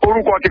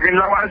 Orúkọ ti fi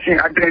ńlá wá sí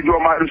Adéjọ́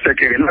máa ń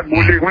ṣẹ̀kẹ̀rẹ̀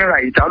lágbóolé wẹ́rà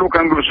ìtàló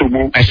kan gbòòsògbò.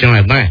 Ẹ ṣeun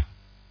ẹ̀gbọ́n ẹ̀.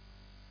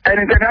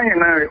 Ẹni tẹ́ dáyìn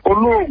náà rẹ̀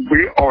olóògbé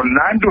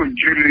Orlando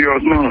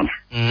Julius náà.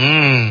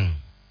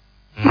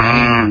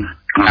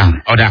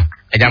 Ọ̀dà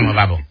ẹja mọ̀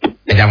bàbọ̀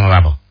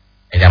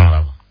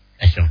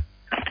ẹ ṣeun.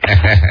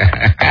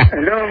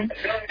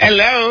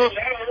 Hello.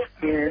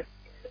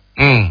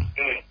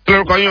 Kí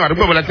lórúkọ yín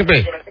àdúgbò bọ̀lá sí pé?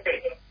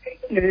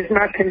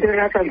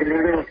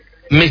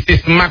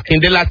 Mrs.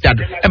 Makinde láti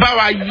àdó. Ẹ bá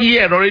wa yí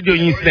ẹ̀rọ rédíò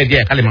yín sílẹ̀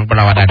díẹ̀ ká lè máa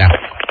gbọ́dọ̀ wa dáadáa.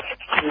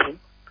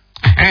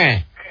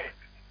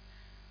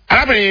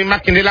 Arábìnrin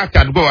Makinde láti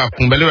àdúgbò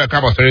Àgùnbẹ́lẹ́wò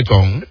káàbọ̀ sórí ètò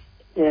ọ̀hún.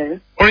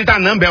 Orin tá à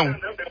ń ná ń bẹ̀ ọ̀hún.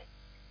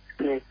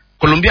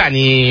 Colombia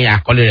ni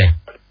àkọlé rẹ̀.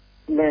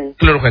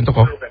 Kí lórúkọ ẹ̀ tó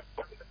kọ?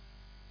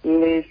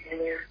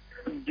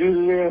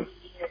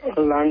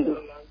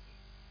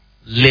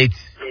 Late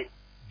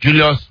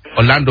Julius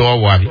Orlando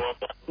ọwọ́ àbí?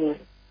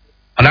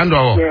 Orlando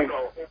ọwọ́?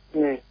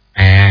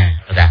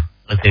 Ọ̀dà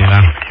ó ti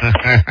rán.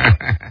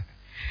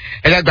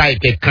 Ẹ jẹ́ gba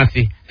ìpè kan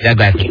sí. Ẹ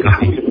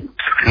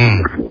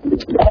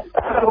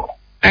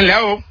ǹlẹ́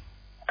o.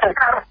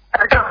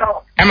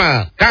 Ẹ mà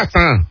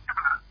káàsán.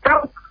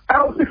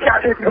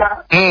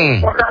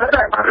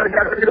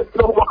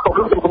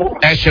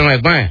 Ẹ ṣeun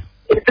ẹ̀gbọ́n ẹ̀.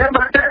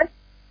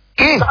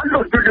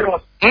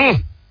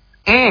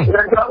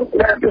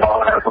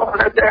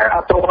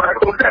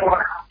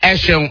 Ẹ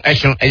ṣeun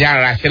ẹ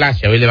yára ṣe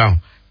láṣẹ wílé báwọn.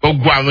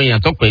 Gbogbo àwọn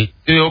èèyàn tó pè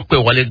tí ó pè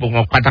wọlé gbogbo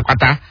wọn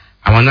pátápátá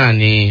àwọn náà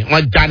ni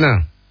wọ́n já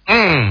náà.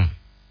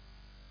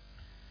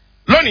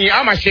 Lónìí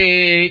a máa ṣe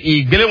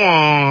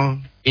ìgbéléwọ̀n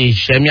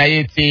ìṣẹ̀mí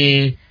ayé ti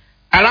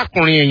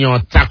arákùnrin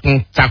èèyàn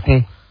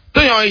takuntakun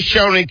tó yan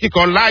iṣẹ́ orin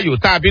kíkọ láàyò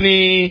tàbí ní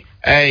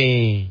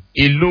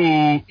ìlú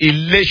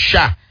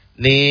Iléṣà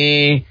ní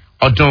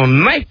ọdún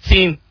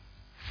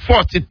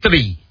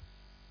 1943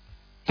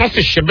 wọ́n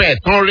sì ṣe bẹ́ẹ̀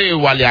tán rí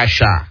ìwàlẹ̀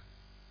àṣà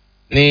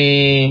ní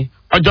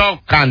ọjọ́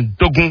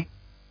kàndógún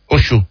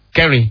oṣù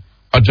kẹrin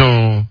ọdún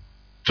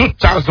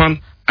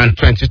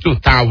 2022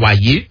 tá a wà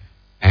yìí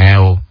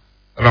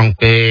rọrùn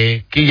pé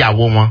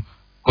kíyàwó wọn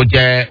kó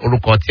jẹ́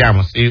orúkọ tí a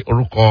mọ̀ sí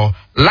orúkọ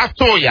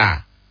Látòyà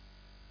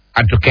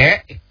Àdùkẹ́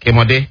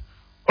Èkémọdé.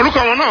 Orúkọ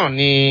wọn náà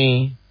ni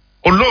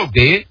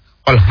olóògbé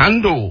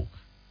Orlando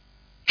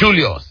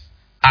Julius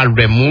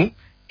Aremu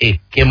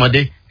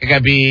Èkémọdé gẹ́gẹ́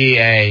bí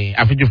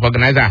àfijúfò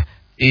organizer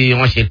tí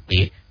wọ́n ṣe pè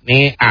ní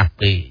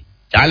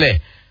àpèjálẹ̀.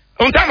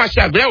 Ohun tí a máa ṣe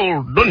àgbéyẹ̀wò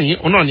lónìí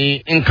òun náà ni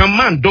nǹkan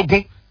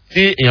márùndógún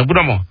tí èèyàn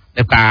gbọ́dọ̀ mọ̀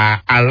nípa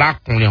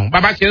arákùnrin ọ̀hún.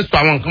 Bàbá ṣe ń sọ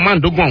àwọn nǹkan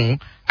márùndógún ọ̀hún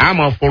a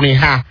máa forin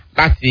ha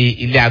láti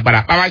ilé agbára.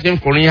 Bàbá ṣe ń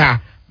forin ha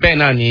bẹ́ẹ̀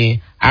náà ni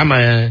a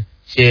máa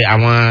ṣe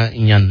àwọn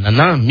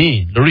ìyànnàná míì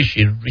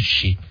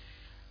lóríṣiríṣi.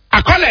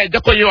 Àkọọ́lẹ̀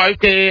jẹ́ kó yé wa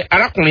wípé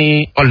arákùnrin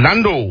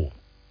Orlando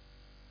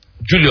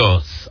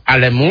Julius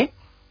Aremu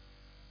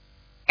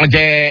wọ́n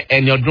jẹ́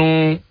ẹni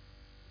ọdún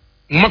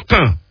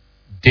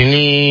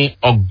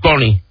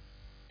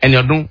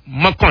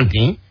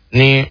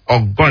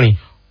mọ́kàndínlọ́gọ́rin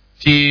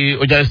tí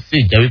ó jẹ́ sì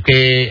jẹ́ wípé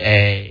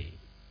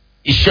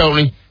iṣẹ́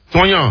orin tí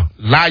wọ́n yàn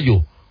láàyò.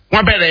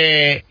 Wọ́n bẹ̀rẹ̀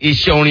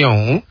iṣẹ́ orin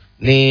ọ̀hún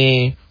ní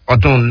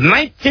ọdún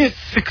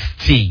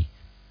 1960.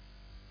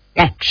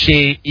 Wọ́n ṣe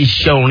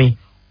iṣẹ́ orin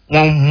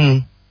wọ́n mú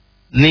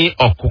ní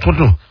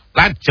ọ̀kúnkúndùn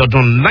láti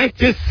ọdún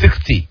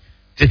 1960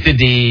 títí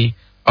di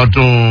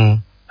ọdún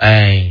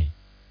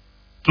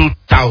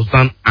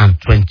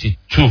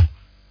 2022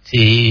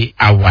 tí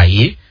a wà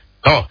yìí.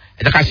 Tọ́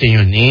ẹ jẹ́ ká ṣe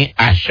yàn ní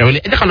àṣẹ wọlé.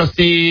 Ẹ jẹ́ ká lọ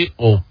sí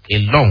òkè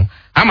lọ́hùn.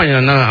 A máa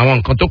yàn náà àwọn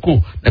nǹkan tó kù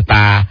nípa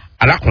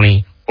arákùnrin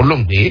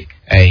olóògbé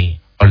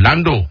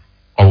Orlando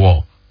Ọ̀wọ̀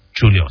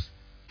Julius.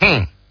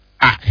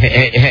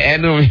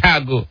 Ẹnu mi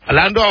àgò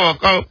Orlando Ọ̀wọ̀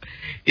kan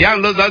ìyá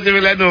mi ló sọ sí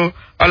mi lẹ́nu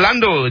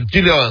Orlando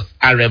Julius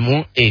Aremu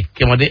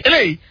Èkémọdé.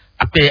 Eléyìí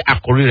a pè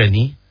àkórí rẹ̀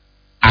ní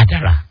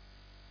Àdàrà.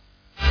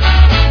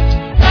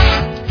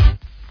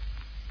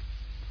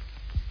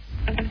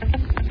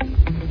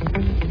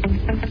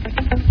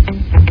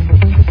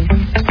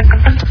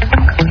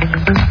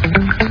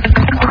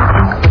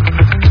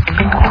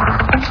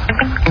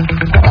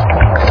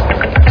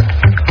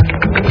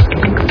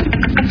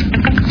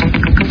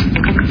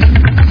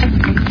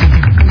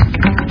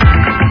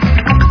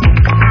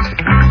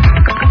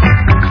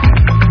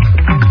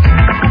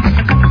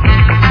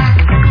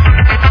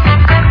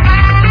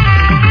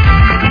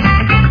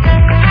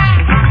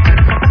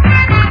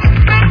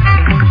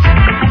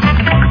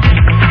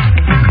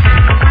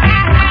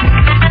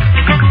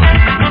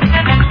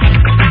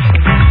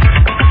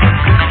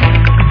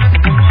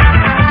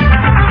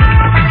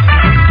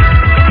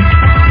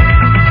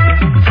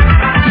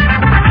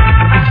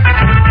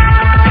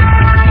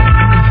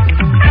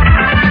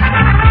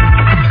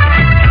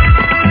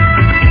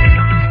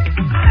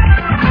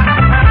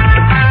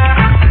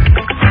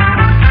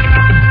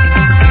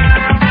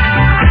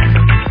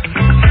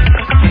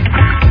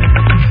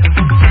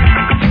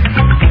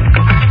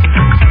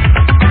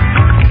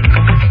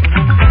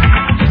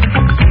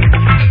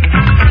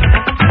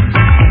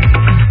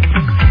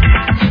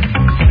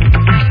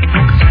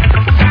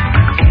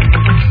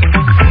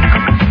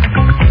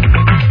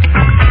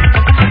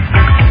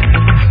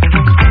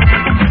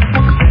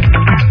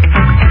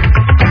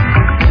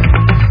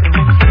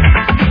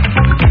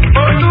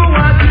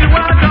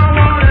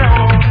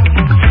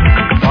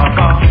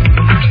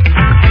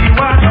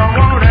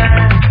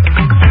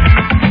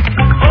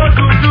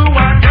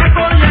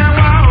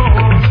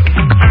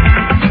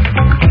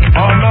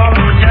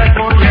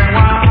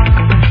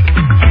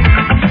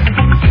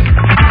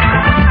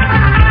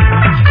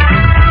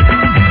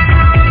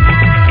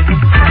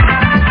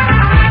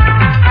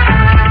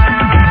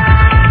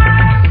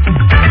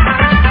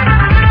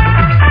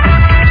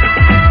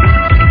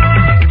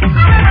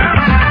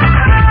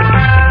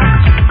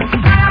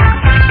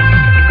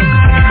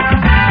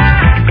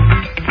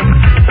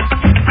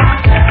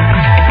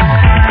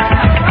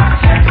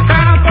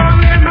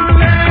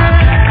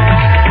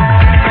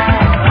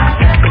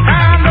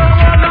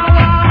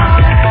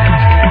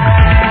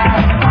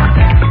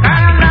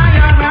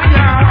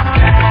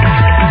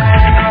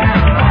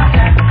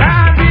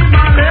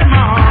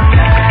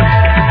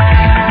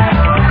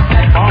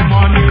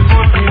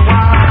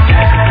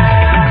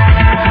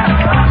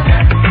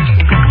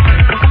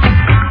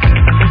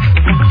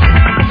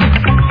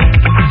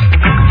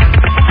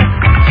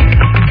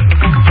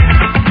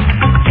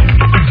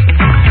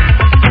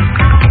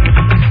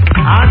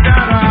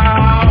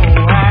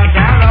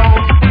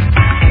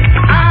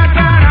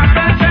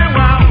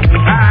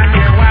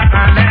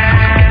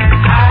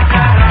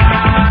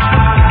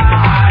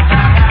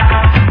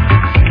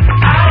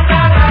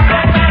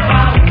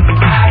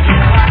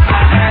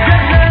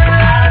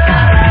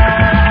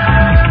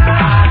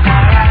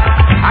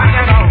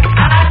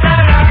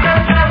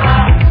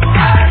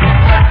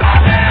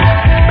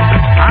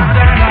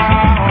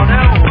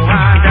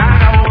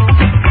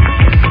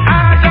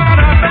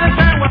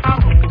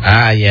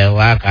 Àyẹ̀wò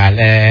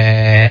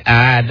àkàlẹ̀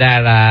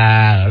àdàrà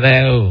rẹ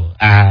o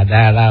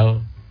àdàrà o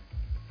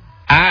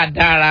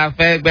àdàrà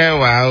fẹ́ gbẹ́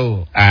wá o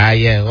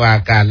àyẹ̀wò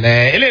àkàlẹ̀.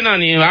 Eléyìí náà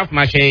ni wàá fi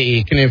máa ṣe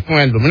ìkíni fún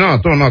ẹlòmíràn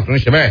tóun náà tó ń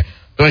ṣe bẹ́ẹ̀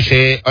tó ń ṣe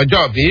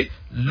ọjọ́ ìbí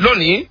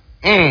lónìí.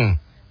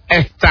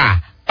 Esther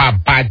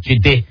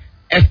Babajide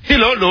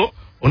Estilolo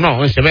òun náà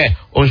ń ṣe bẹ́ẹ̀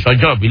ó ń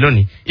ṣọjọ́ òbí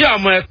lónìí yí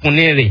ọmọ ẹkùn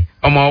ní èrè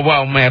ọmọ ọwọ́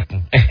ọmọ ẹkùn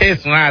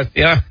ẹ̀sùn àti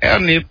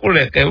ọ̀nà ikú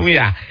rẹ̀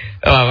kẹ́wìyà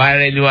bàbá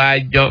rẹ̀ ló wá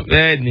jọ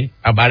bẹ́ẹ̀ ni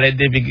bàbá rẹ̀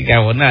débi gíga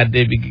ìwọ náà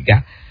débi gíga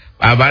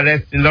bàbá rẹ̀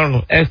sí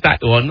lọ́rùn Esther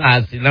ìwọ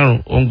náà sí lọ́rùn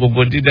ohun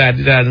gbogbo dídá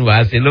ni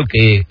wàá ṣe lókè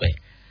èèpẹ̀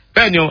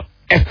bẹ́ẹ̀ ni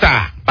Esther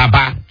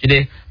Babájídé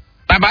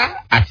bàbá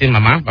àti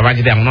màmá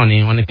Babájídé àwọn náà ni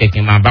wọ́n ní pé kí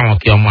n máa bá wọn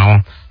kí ọmọ àwọn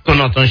tó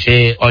náà tó ń ṣe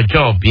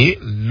ọjọ́ òbí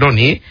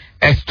lónìí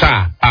Esther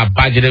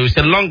Babájídé we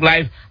say long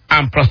life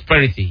and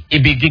prosperity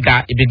ibi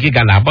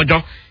gíga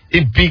làbọ́jọ́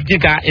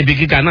ibi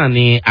gíga náà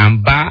ni à ń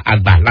bá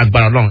àgbà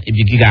lágbára Ọlọ́run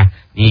ibi gíga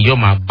ni yóò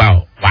máa gbà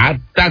ọ́ wàá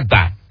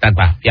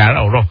dàgbà bí ara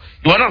ọ̀rọ̀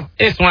ìwọ náà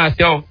èsùn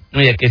àṣẹ ọ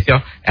ní yẹ kẹsíọ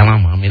ẹwọn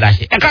àmọ́ mi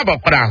láṣẹ ẹ káàbọ̀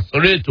padà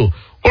sórí ètò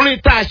orin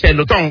tá a ṣe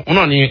lótọ́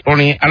náà ni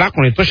orin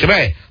alákùnrin tó ṣe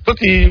bẹ́ẹ̀ tó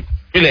ti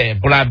filẹ̀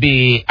bọ́lá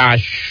bíi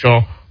aṣọ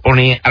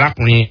orin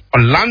alákùnrin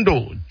Orlando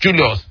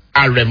Julius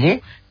Aremu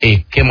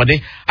Ekemode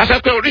aṣọ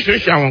pé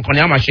oríṣiríṣi àwọn nǹkan ni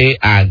a máa ṣe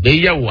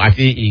àgbéyẹ̀wò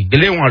àti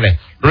ìgbéléwọ̀n rẹ̀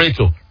lórí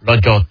ètò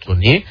lọ́jọ́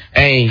tòní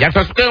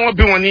yàtọ̀ sí pé wọ́n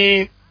bí wọn ní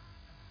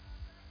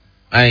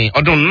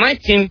ọdún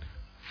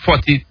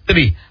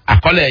 1943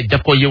 àkọọ́lẹ̀ jẹ́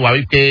kó yé wa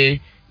wípé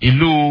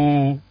ìlú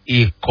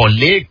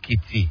Ìkọ̀lé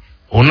Èkìtì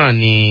òun náà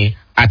ni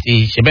a ti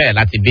ṣe bẹ́ẹ̀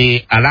láti bí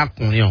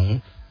arákùnrin ọ̀hún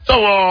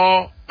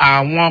sọ̀wọ́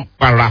àwọn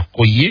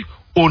Parakoyi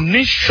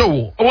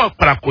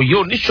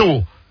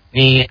oníṣòwò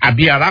ni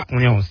àbí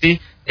arákùnrin ọ̀hún sí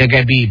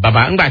gẹ́gẹ́ bí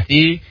bàbá ńgbà tí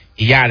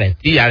ìyá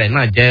rẹ̀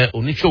náà jẹ́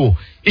oníṣòwò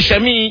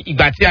ìṣẹ̀mí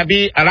ìgbà tí a bí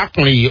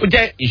arákùnrin yìí ó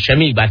jẹ́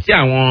ìṣẹ̀mí ìgbà tí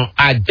àwọn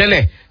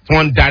ajẹ́lẹ̀ tí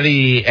wọ́n ń darí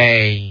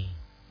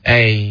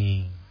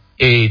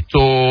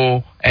ètò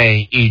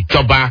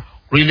ìjọba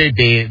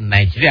orílẹ̀-èdè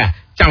Nàìjíríà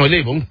tí àwọn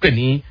eléyìí ń pè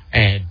ní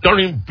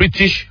during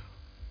British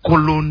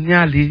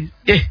colonialism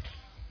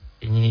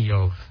ẹ̀yin yọ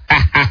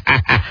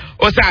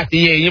ó sáà ti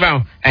yé ẹ̀yin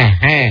báwọn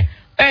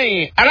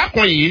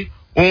arákùnrin yìí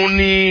òun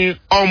ni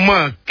ọmọ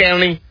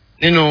kẹrin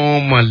nínú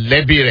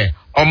mọ̀lẹ́bí rẹ̀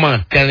ọmọ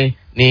kẹrin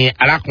ni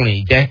arákùnrin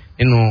yìí jẹ́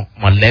nínú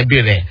mọ̀lẹ́bí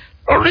rẹ̀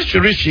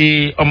oríṣiríṣi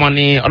ọmọ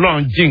ni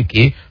Ọlọ́run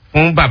jíǹkí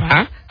fún bàbá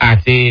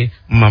àti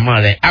màmá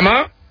rẹ̀ àmọ́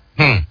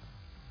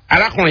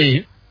arákùnrin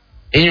yìí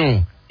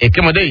eyín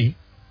Èkémọdé yìí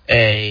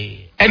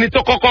ẹni tó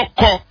kọ́kọ́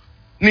kọ́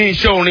ní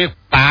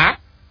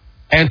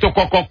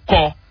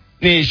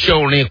iṣẹ́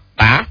orin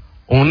pa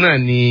òun náà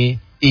ni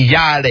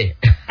ìyá rẹ̀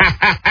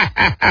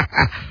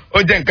ó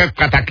jẹ́ nǹkan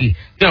pàtàkì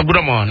tí wọ́n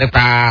gbọ́dọ̀ mọ̀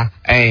nípa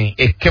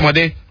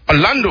Èkémọdé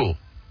Orlando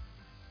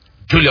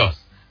Julius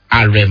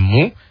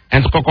Aremu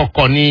ẹni tó kọ́kọ́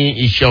kọ́ ní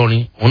iṣẹ́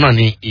orin òun náà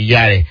ni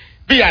ìyá rẹ̀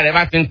bí ìyá rẹ̀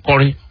bá ti ń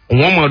kọrin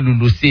òun ọmọ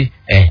lùlù sí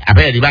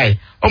abẹ́rẹ́ rí báyìí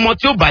ọmọ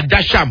tí ó bá dá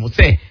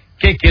ṣàmùsẹ̀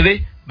kékeré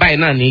báyìí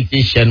náà ní ti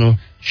ṣẹnu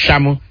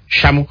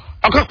ṣámú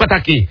ọkọ̀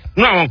pàtàkì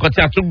nínú àwọn nǹkan tí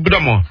a tún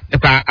gbọ́dọ̀ mọ̀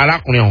nípa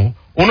arákùnrin ọ̀hún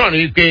òun náà ni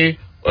wípé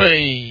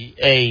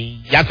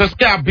yàtọ̀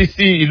sí àbí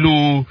sí ìlú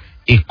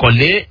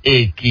Ìkọ̀lé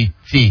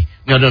Èkìtì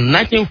ní ọdún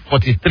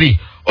 1943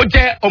 ó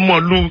jẹ́ ọmọ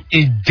ìlú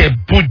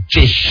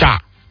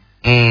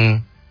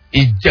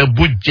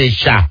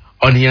Ìjẹ̀bú-Jẹ̀ṣà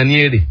ọ̀nìyàn ní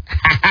èrè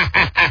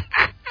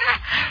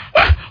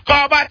kọ́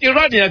ọba ti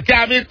rọ́ọ̀nìyàn kí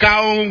a mi ka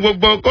ohun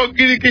gbogbo kó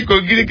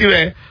gíríkì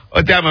rẹ̀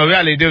ọtí àmọ̀wé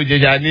àlèdè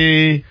Òjèṣà ní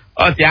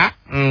ọtí á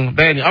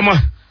bẹ́ẹ̀ ni ọmọ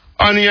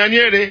ọ̀nìyàn ní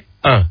èrè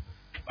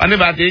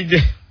ọ̀nìbàtì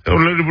jẹ́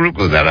olórí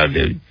burúkú sára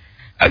lẹ́yìn.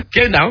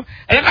 Okay now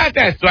ẹ ká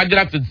tẹ̀síwájú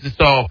láti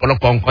sọ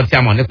ọ̀pọ̀lọpọ̀ nǹkan tí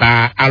a mọ̀ nípa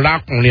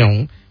arákùnrin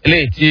ọ̀hún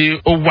eléyìí tí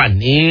ó wà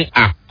ní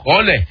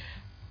àkọọ́lẹ̀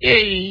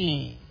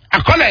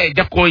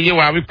jẹ́ kó yé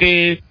wa wípé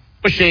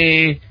ó ṣe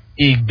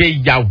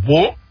ìgbéyàwó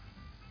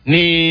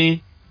ní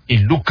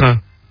ìlú kan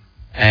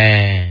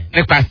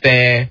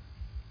nípasẹ̀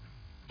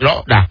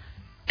lọ́dà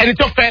ẹni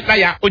tó fẹ́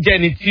láya ó jẹ́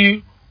ẹni tí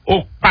ó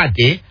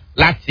pàdé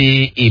láti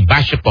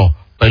ìbáṣepọ̀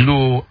pẹ̀lú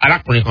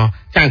arákùnrin kan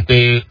tí a ń pe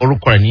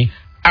orúkọ rẹ̀ ní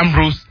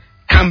Ambrose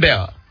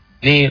Campbell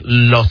ní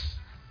Los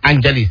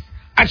Angeles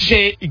a ti ṣe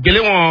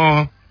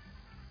ìgbéléwọ̀n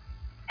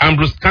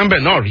Ambrose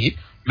Campbell náà rí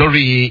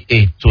lórí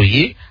ètò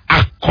yìí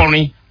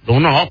akọrin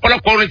lòun náà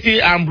ọ̀pọ̀lọpọ̀ orin tí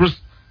Ambrose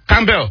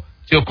Campbell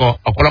tí ó kọ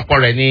ọ̀pọ̀lọpọ̀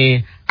rẹ̀ ní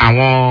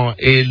àwọn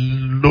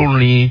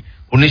olórin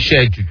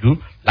oníṣẹ́ jùjú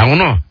làwọn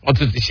náà wọ́n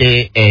tún ti ṣe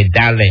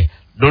ẹ̀dá rẹ̀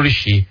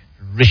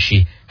lóríṣiríṣi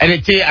ẹni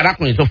tí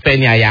arákùnrin tó fẹ́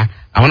ní aya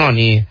àwọn náà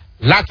ní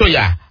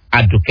Látòyà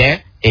Àdùkẹ́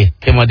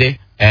Èkémọdé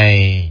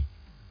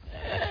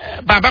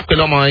bàbá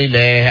pẹ̀lú ọmọ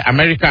ilẹ̀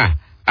Amẹ́ríkà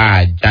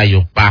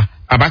àjàyòpa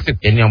bàbá sì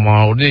pè ní ọmọ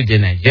orílẹ̀-èdè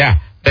Nàìjíríà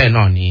bẹ́ẹ̀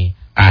náà ni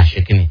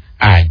àṣekínni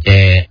àjẹ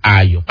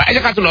àyòpa ẹ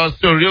jẹ́ ká tún lọ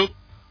sí orí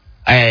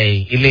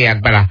ilé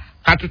agbára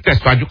ká tún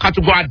tẹ̀síwájú ká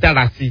tún gbọ́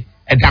adára sí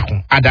ẹ dákun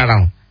adára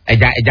hàn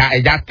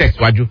ẹja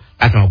tẹ̀síwájú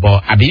láti mọ̀ gbọ́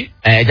àbí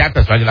ẹja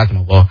tẹ̀síwájú láti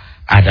mọ̀ gbọ́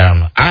adára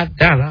hàn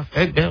adára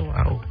fẹ́gbẹ́ wa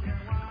o.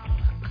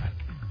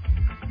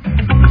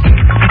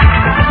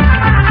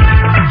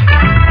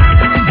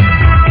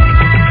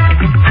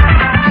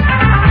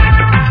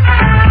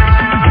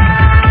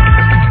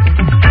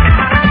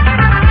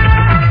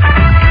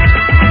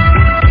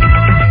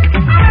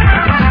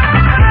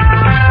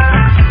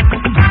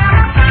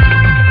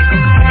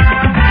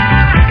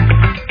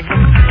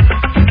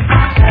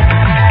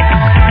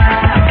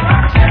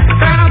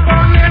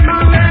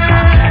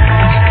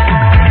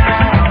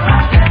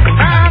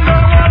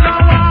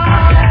 Lọ́wọ́lọ́wọ́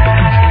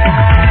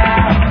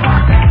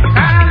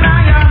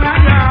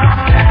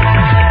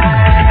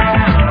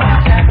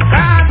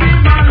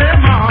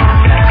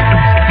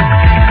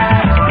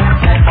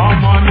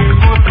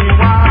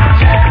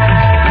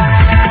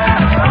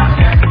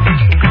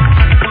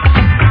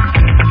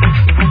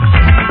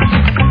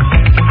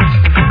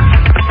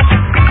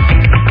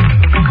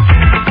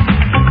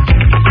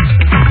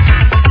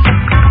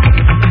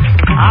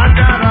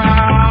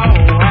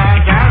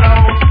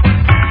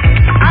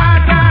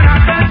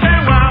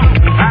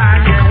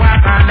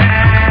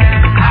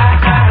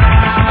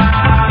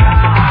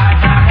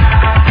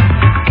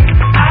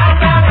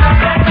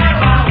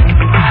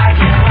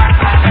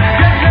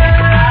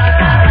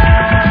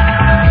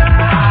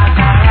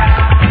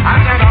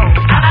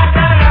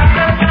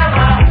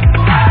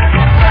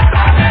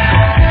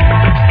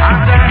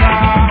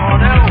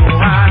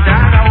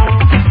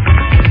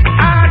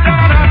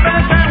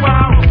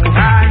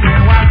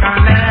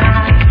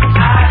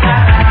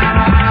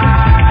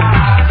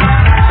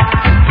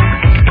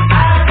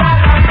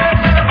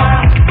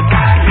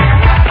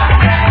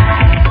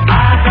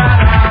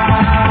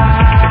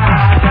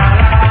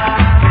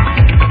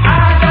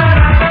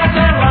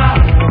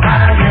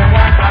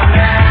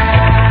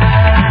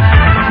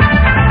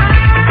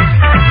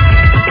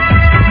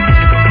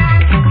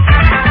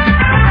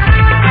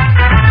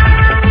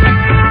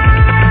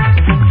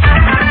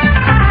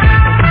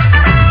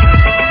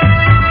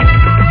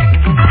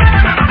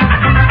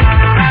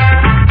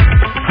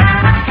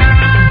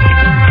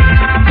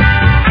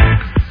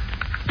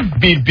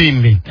bíbí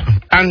mi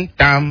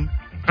tam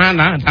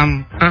anadam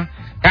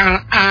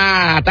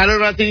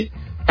talórọ́tí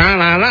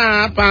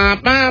tarara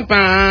pa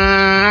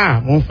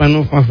mo fẹnu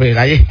fọfẹ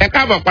láyé ẹ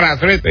káàbọ̀ padà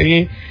sórí ètò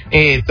yín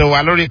ètò wa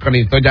lórí ìkànnì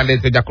ìtọ́jálẹ̀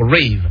ìtọ́jákò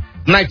rave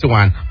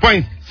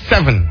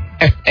 91.7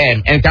 FM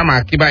ẹni tí a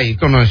máa kí báyìí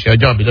tó náà ṣe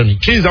ọjọ́ òbí lónìí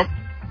Chizop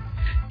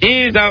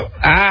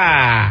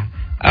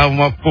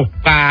ọmọ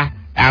pupa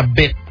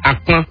abẹ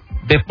apọn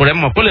bẹpọ rẹ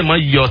mọ kó lè mọ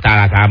yọ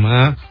tààràtà mọ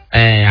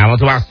àwọn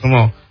tó bá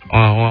súnmọ́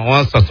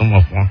wọn sọtúnmọ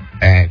fún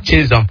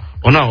Chizop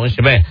òun náà ó ń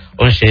ṣe bẹ́ẹ̀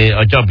ó ń ṣe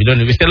ọjọ́ òbí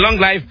lónìí we say long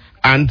life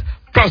and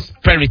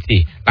prosperity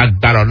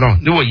lágbára náà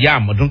níwò yí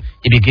àmọ́dún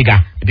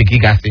ibi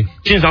gíga sí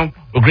Chizop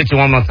we greet you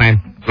one more time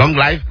long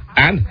life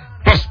and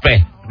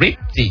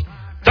prosperity.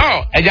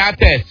 tọ́ ẹja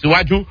tẹ̀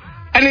síwájú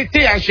ẹni tí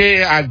a ṣe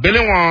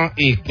àgbéléwọ̀n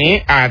ìpín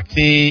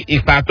àti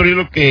ipa torí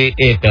lókè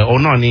ètò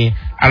òun náà ni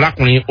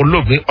alákùnrin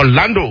olóògbé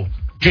Orlando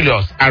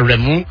Julius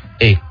Aremu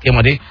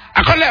Ekemode.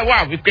 Àkọlé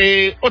wà wípé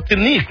ó ti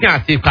ní ìpín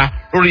àti ipa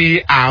lórí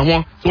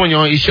àwọn tí wọ́n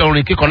yan iṣẹ́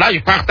orin kíkọ láàyè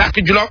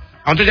pàtàkì jùlọ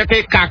àwọn tó jẹ́ pé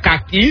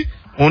kàkàkí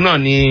òun náà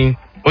ni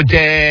ó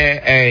jẹ́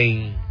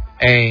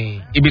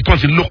ibi tí wọ́n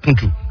ti lókun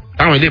jù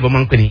táwọn ilé ìbọn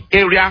máa ń pè ní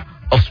area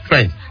of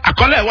strength.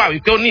 Àkọlé wà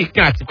wípé ó ní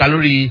ìpín àti ipa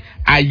lórí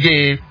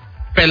ayé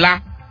Fẹlá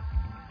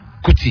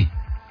Kuti.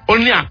 Ó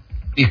ní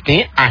ìpín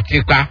àti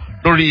ipa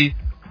lórí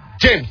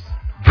James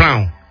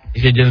Brown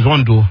ìṣe James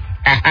Wondo.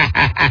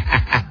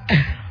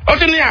 Ó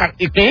tún ní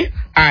ìpín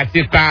àti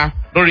ipa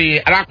lórí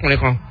arákùnrin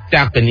kan tí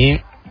a pè ní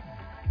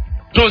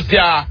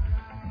Tosia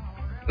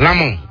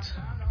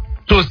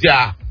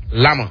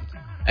Lamont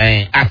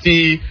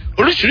àti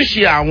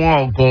oríṣiríṣi àwọn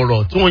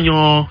ọ̀gọ̀rọ̀ tí wọ́n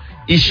yan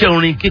iṣẹ́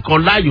orin kíkọ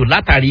láàyò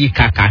látàrí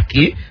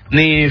kàkàkí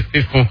ní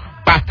fífún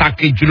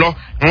pàtàkì jùlọ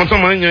àwọn tó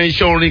máa ń yan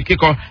iṣẹ́ orin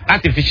kíkọ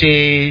láti fi ṣe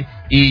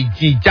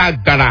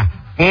ìjìjàgbara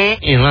fún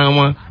ìran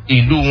wọn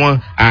ìlú wọn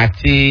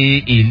àti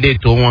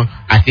ìletò wọn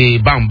àti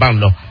báńbáń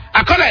lọ.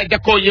 Àkọlé jẹ́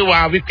kó yé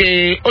wa wípé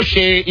ó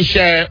ṣe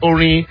iṣẹ́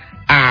orin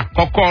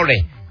àkọ́kọ́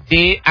rẹ̀ tí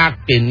a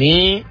pè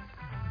ní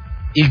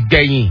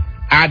ìgbẹ̀yìn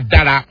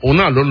adára òun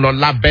náà ló lọ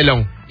lábẹ́lẹ̀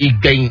òun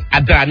ìgbẹ̀yìn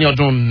adára ní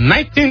ọdún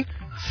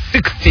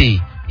 1960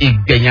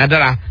 ìgbẹ̀yìn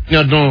adára ní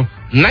ọdún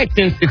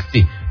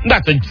 1960 nígbà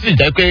tó sì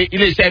jẹ́ pé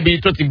iléeṣẹ́ ibi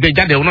tó ti gbé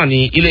jáde òun náà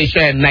ní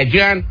iléeṣẹ́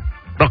Nigerian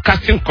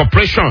Broadcasting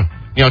Corporation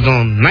ní ọdún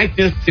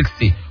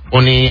 1960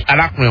 òun ni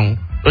arákùnrin òun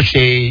ló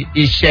ṣe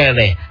iṣẹ́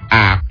rẹ̀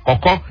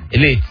àkọ́kọ́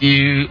eléyìí tí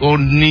ó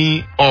ní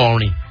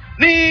ọ̀rìn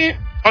ní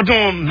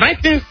ọdún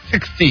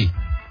 1960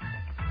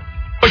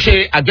 ó ṣe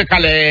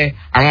àgbékalẹ̀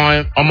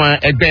àwọn ọmọ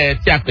ẹgbẹ́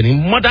tí a pè ní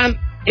Modern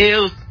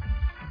Ales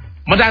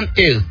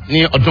ní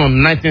ọdún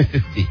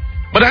 1960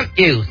 Modern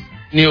Ales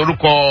ní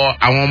orúkọ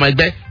àwọn ọmọ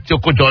ẹgbẹ́ tí ó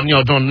kójọ ní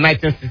ọdún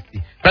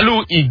 1960 pẹ̀lú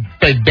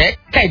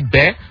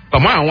ìgbẹ̀gbẹ́kẹ̀gbẹ́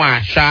pẹ̀lú àwọn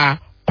àṣà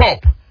pop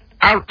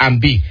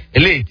R&B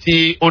eléyìí tí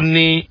ó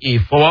ní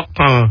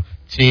ìfọwọ́kàn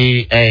ti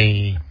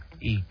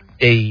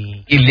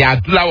ilẹ̀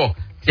adúláwọ̀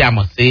tí a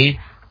mọ̀ sí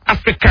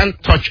African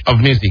touch of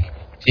music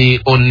tí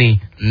ó ní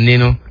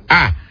nínú.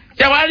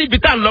 Ṣé wàá rí ibi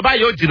tá à ń lọ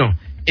báyìí ó jìnnà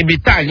ibi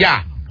tá à ń yà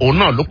òun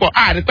náà ló pọ̀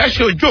nípa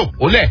ṣe ojú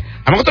òpó lẹ̀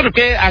àmọ́ kó tó di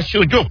pé a ṣe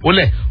ojú òpó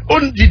lẹ̀ ó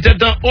di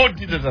dandan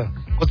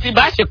kò sí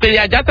bá ṣe pé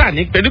ajá tà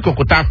ní pẹ̀lú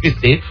kòkó tá a fi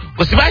ṣe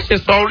kò sí bá ṣe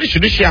sọ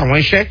oríṣiríṣi àwọn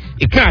iṣẹ́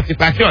ìpín àti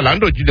pàṣẹ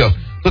Orlando Julius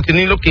tó ti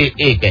ní lókè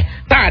èèpẹ̀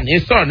tá à ní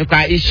sọ̀rọ̀ nípa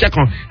iṣẹ́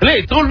kan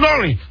eléyìí tó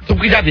lọ́rìn tó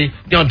gbé jáde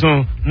ní ọdún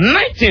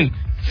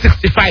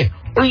 1965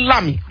 ó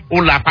lámì ó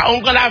làpá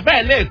òǹkọ́lá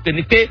fẹ́ẹ́ lè pè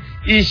ní pé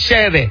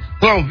iṣẹ́ rẹ̀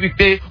tó ń fi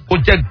pé ó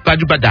jẹ́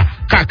gbajúgbajà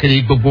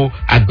káàkiri gbogbo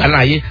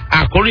àgbáláyé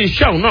àkórí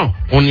iṣẹ́ òun náà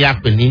òun ni a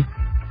pè ní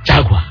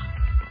Jaguar.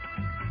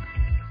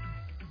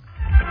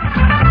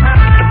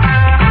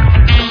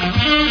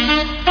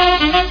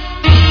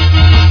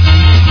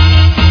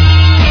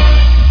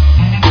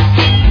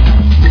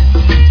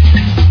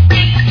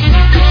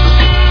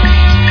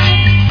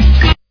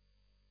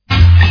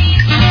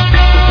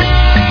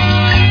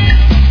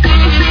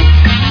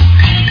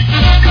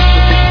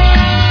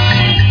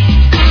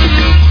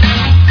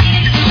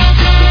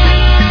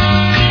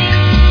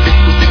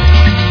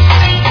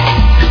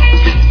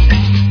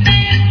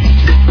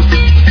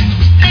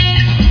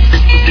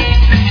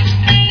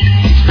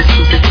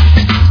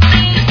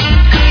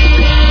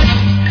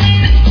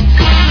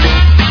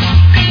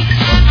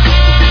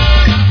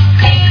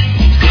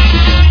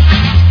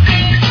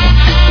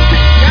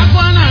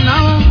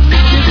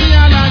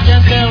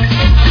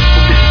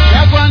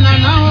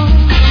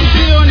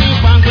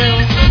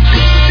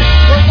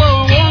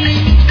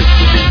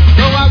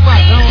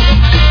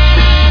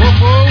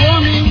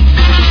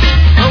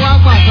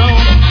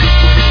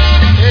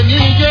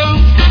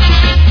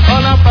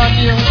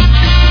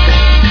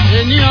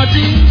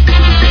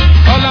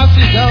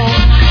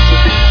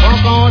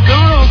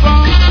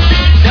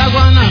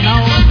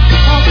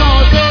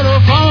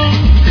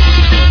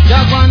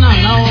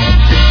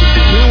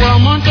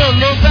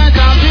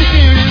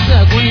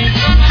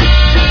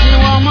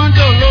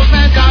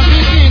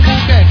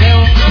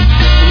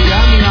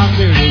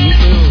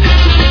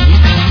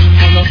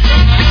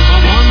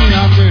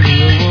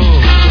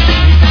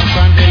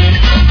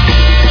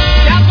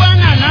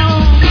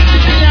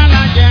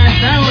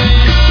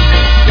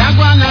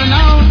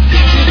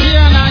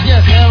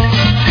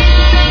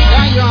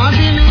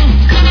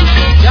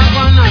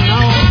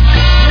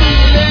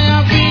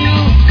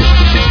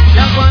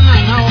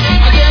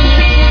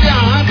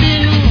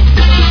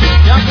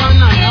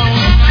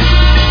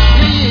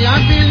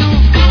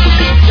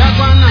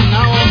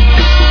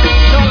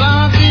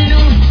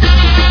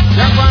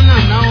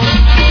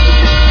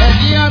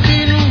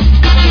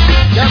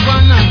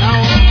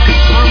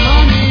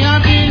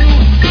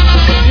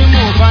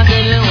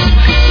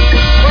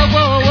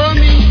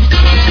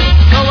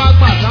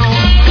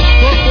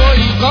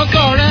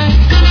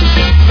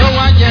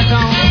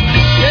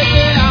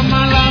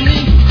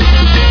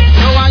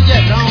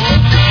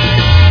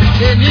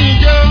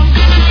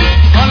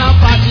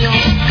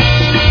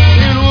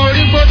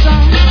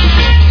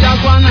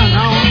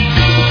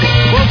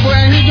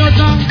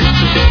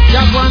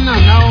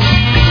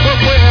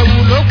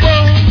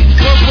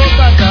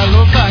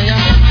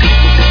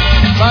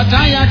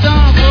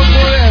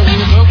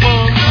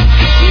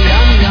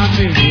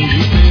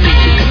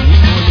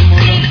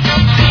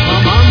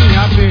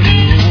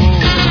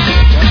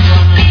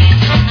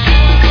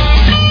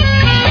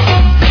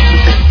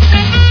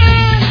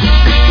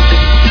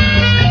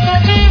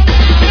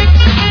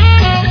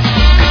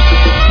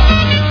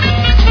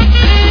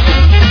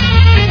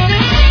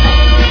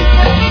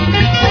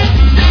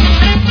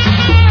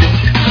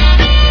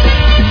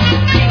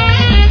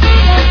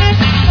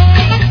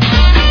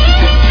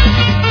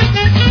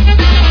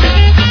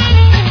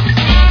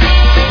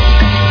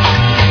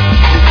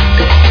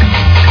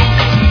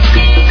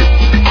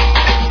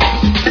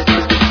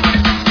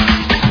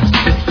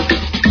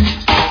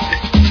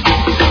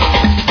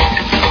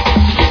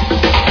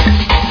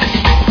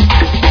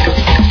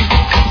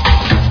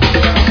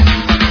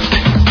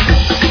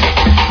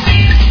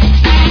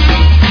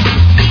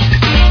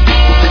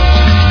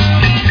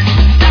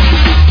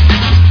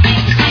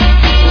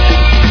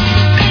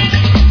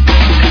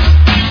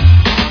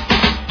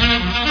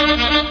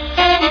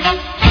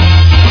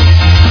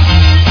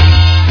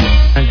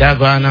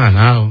 Jaguar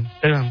nana o.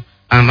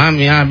 Àmọ́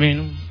mi á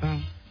bínú.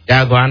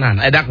 Jaguar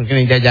nana. Ẹ dákun kí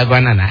ni jẹ́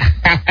Jaguar nana?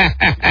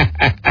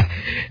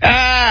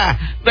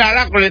 Bí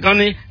arákùnrin kan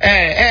ní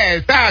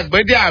sáà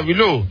gbédé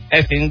àwílò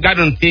ẹ sì ń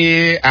gbádùn tí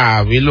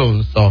àwílò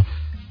ń sọ.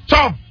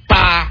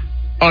 Tọ́pa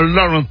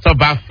Ọlọ́run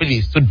Tọ́ba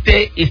Phillips,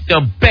 today is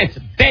your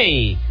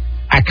birthday.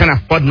 I can't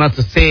afford not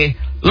to say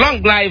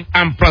long life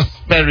and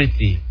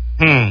prosperity.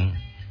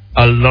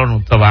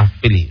 Ọlọ́run Tọ́ba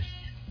Phillips.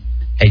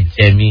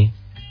 Ẹ̀jẹ̀ mi,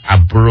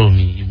 àbúrò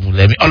mi,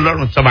 ìmùlẹ̀ mi.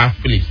 Ọlọ́run Tọ́ba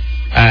Phillips.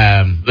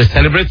 We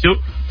celebrate you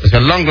with a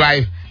long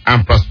life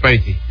and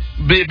prosperity.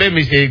 Bẹ́ẹ̀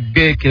mi ṣe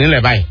gbé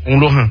kìnìún báyìí, ń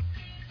ló hàn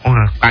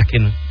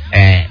pákínú.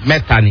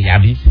 Mẹ́ta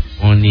nìyàbí,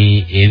 òun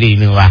ni èrè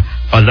inú wa.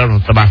 Ọlọ́run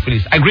Tọ́ba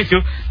Phillips. I greet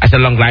you as a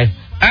long life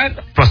and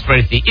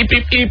prosperity. Hip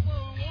hip hip,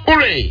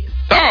 hooray!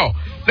 So,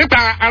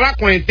 nípa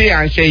arákùnrin tí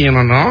à ń ṣe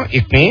ìrànà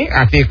ìpín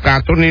àti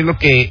ìka tó ní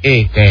lókè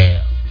èèkè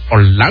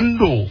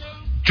Orlando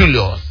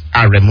Julius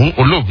Aremu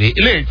olóògbé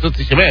eléyìí tó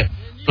ti ṣe bẹ́ẹ̀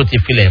tó ti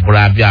filẹ̀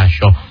ìbúra bí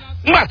aṣọ.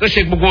 Nígbà tó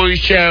ṣe gbogbo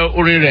iṣẹ́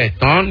orin rẹ̀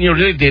tán ní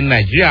orílẹ̀-èdè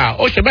Nàìjíríà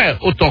ó ṣe bẹ́ẹ̀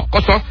ó tọ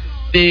kọ́sọ́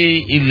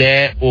sí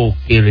ilẹ̀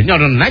òkèèrè ní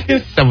ọdún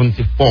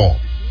 1974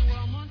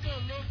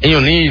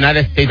 èèyàn ní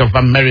United States of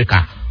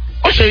America.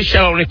 Ó ṣe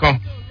iṣẹ́ orin kan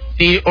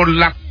tí ó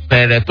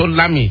lápẹẹrẹ tó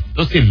lámì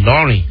tó sì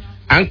lọ́rìn.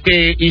 À ń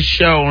pe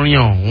iṣẹ́ orin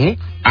ọ̀hún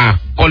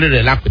àkọlé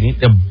rẹ̀ lápè ní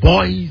The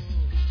Boys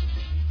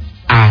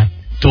Are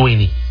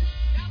Doing It.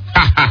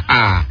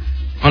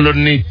 Wọ́n ló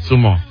ní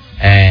ìtumọ̀.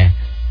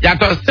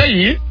 Yàtọ̀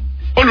sẹ́yìn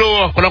ó lo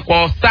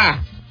ọ̀pọ̀lọpọ̀ sáà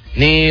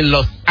ní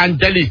Los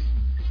Angeles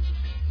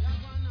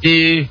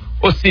tí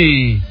ó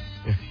sì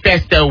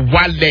fẹsẹ̀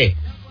wálẹ̀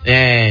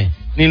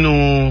nínú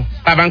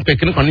bàbá ń pè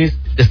kíní kan ní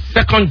the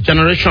second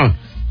generation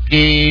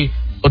kí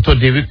ó tó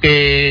di wípé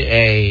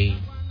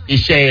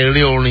iṣẹ́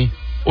eré orin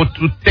ó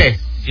tún tẹ̀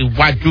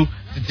síwájú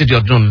títí di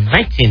ọdún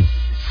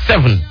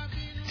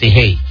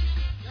 1978.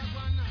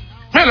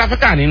 Mẹ́rin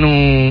láfíríkà nínú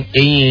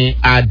eyín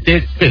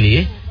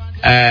Adépèlé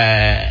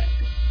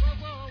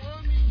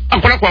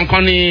ọ̀pọ̀lọpọ̀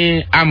nǹkan ni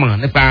a mọ̀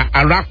nípa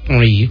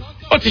arákùnrin yìí.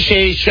 Ó ti ṣe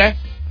iṣẹ́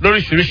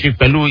lóríṣiríṣi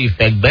pẹ̀lú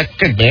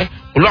ìfẹ̀gbẹ́kẹ̀gbẹ́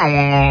pẹ̀lú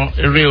àwọn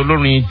eré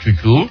olórin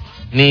jùjú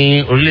ní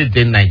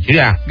orílẹ̀-èdè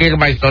Nàìjíríà. Gẹ́gẹ́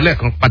bá ìsọ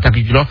lẹ́ẹ̀kan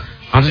pàtàkì jùlọ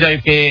àwọn tó jẹ́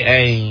wípé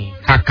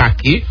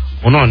kàkàkí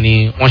òun náà ni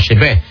wọ́n ṣe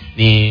bẹ́ẹ̀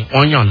ni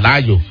wọ́n yàn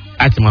láàyò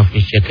láti máa fi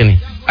ṣe kíni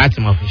láti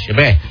máa fi ṣe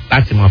bẹ́ẹ̀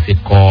láti máa fi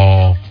kọ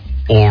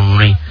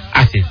orin.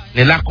 A sì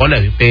ní lákọọ́lẹ̀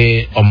wípé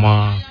ọmọ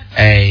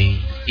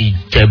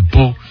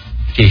Ìjẹ̀bú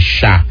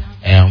Jẹ̀ṣà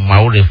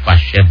Maore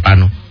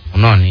Fàṣẹbanu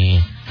náà ni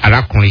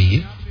arákùnrin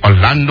yìí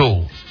Orlando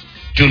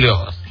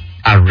Julius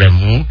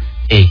Aremu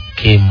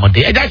Ekemode.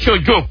 Ẹ já ṣe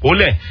ojú òpó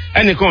lẹ̀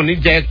ẹnìkan ò ní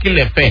jẹ́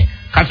kílẹ̀ fẹ́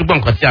ká túbọ̀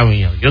nǹkan tí àwọn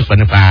èèyàn yóò sọ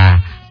nípa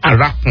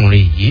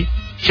arákùnrin yìí.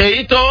 Ṣé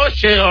èyí tó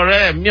ṣe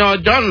ọ̀rẹ́ mi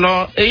ọjọ́ ń lọ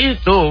èyí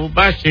tó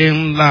bá ṣe ń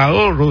la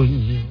ó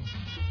ròyìn.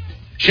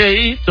 Ṣé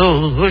èyí tó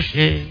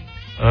ṣe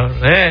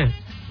ọ̀rẹ́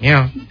mi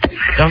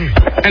ọjọ́ ń lọ.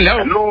 Ẹ ǹlẹ́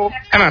o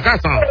ẹ mà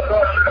káàsán.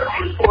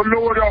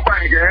 Olówó ní ọkọ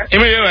àyìnkẹ́.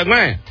 Èmi yóò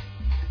ẹ̀gbọ́n ẹ̀.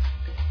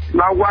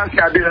 Láwá sí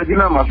Adéyẹjú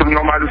náà màá tó ní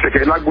ọmọ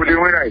adúṣẹ̀kẹ̀ lágbólé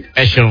wẹ́rà yìí.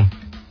 Ẹ ṣeun.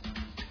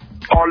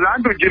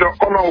 Orlando jìnnà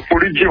kọ́nà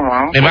òforíjì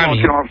wọn. Ẹ bá mi. Kọ́nà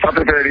tí wọ́n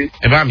sáfẹ́fẹ́ rí.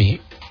 Ẹ bá mi.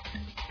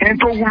 Ní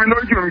tó wú mi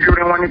lójú mi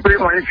jòrè wọn ni pé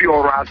wọ́n fi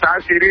ọ̀rọ̀ àṣà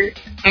ṣeré.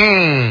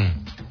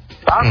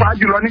 Pàápàá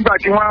jùlọ nígbà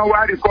tí wọ́n wá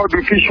rìkọ́ọ̀dù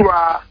fíṣùà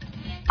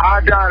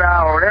Adára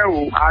ọ̀rẹ́ o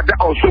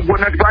Òṣogbo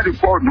náà ti wá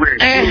rìkọ́ọ̀dù ẹ̀.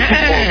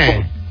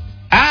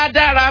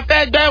 Adára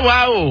fẹ́ gbẹ́ wa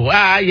o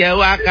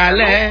àyẹ̀wò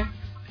àkàlẹ̀.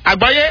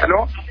 Àgbọ́yé.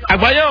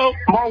 Àgbọ́yé o.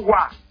 Mo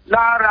wà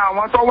lára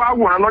àwọn tó wá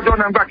wòran lọ́jọ́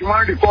náà nígbà tí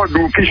wọ́n rìkọ́ọ̀dù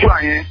fíṣùà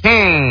yẹn.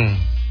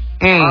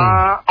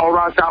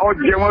 Ọ̀rọ̀ àṣà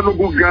ọ̀jẹ̀ wọn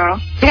lógún gan.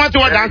 Tí wọ́n ti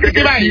wọ́n dà sí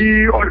kí báyìí. Tí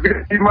ọ̀gbẹ́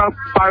tí máa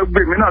pa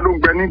gbèmí náà ló ń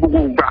gbẹ ní gbogbo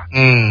ìgbà.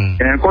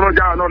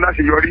 Kọ́lọ́jà náà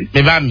láti yọrí.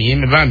 Mi bá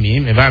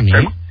mi.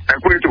 Ẹ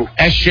kú ètò.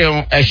 Ẹ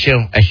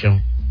ṣeun.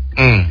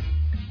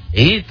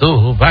 Èyí tó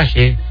o bá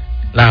ṣe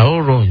là ó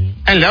ròyìn.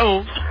 Ẹ ǹlẹ́ o.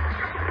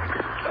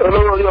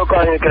 Olówó orí ọkọ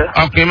àyìnkẹ́.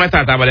 Ọkùnrin mẹ́ta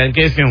àtàbọ̀lẹ̀ ń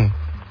ké sí òun.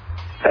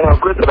 Ẹ mọ̀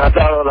pé tòun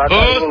àtàrọ̀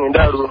látàrí ní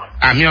dàrú.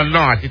 Àmì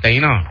Ọlọ́run àti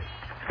tẹ̀yìn náà.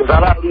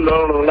 Ìsára rí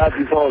lọ́rùn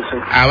láti fọ́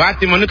ọ̀sùn. Àwa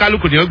ti mọ ní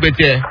kálukú ni ó gbé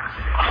tiẹ̀.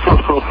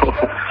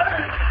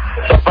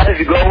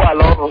 Sọ̀páìsì gan wà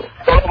lọ́rùn.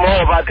 Tọ́lọ́ mọ́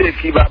ọba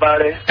tèèkì bàbá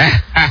rẹ̀.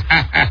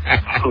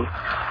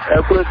 Ẹ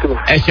kú ètò.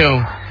 Ẹ ṣeun.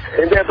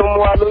 Ẹgbẹ́ tó mú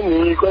wa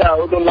lónìí kó yà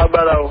ó tó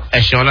lágbára o. Ẹ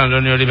ṣeun Ọlọ́run ló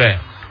ní orí bẹ́ẹ̀.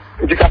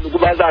 Ìdí kálukú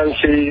bá dà ń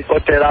ṣe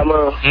ọ̀tẹ̀ra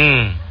mọ́.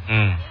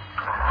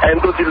 Ẹni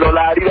tó ti lọ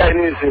la rí láì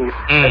ní ìsìn.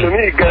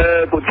 Ẹlòmíì gan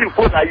kò tí ì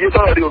kó láyé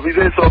tọ̀rọ̀ rí òfin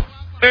fẹ́ sọ.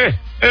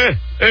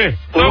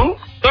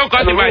 Tó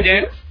kọ́ ti bàjẹ́.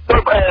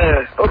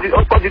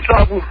 Ó ti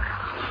tíráàbù.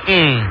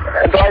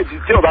 Ẹ̀dọ́ àìsí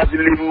tí ọba ti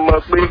lè mọ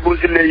pé bó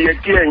ti lè yẹ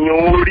kí ẹ̀yin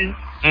owó rí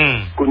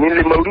kò ní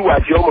lè mọ orúwà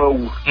tí ọmọ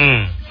wù.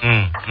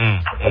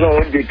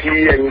 Ọlọ́run jẹ́ kí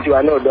ẹ̀yin tiwa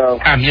náà dá o.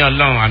 Àmì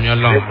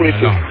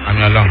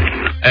Ọlọ́run.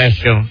 Ẹ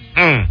ṣeun.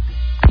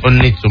 Ó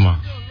ní ìtumọ̀.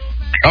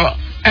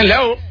 Ẹ ǹlẹ́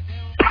o.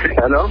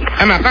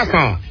 Ẹ mà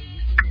káàsán.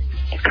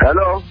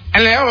 Ẹ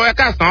ǹlẹ́ o ẹ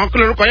káàsán kí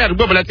lorúkọ yẹn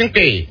àdúgbò bọ̀lẹ́ tí ń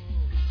pè.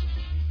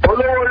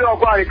 Olówó orí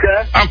ọkọ àyìnkẹ́.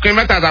 Ọkùnrin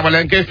mẹ́ta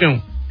àtàbọ̀lẹ̀ ń ké sí òun.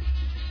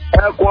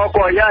 Ẹ kú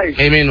ọkọ ìyá yìí.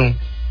 Èmi nu.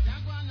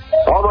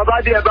 Ọmọ bá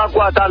dé ẹ bá kú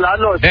àtàlà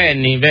náà.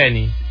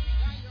 Bẹ́ẹ̀ni.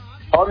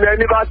 ọmọ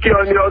ẹni bá kí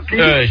ọ ní ọkí.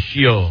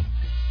 ṣí ọ.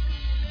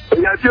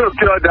 èèyàn tí ò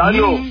kí ọ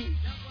dánù.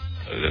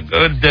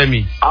 ó dẹ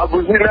mi.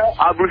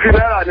 àbùsí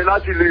náírà ni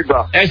láti lu ibà.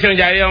 ẹ ṣeun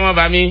jàre ọmọ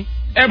bá mi.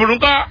 ẹ burú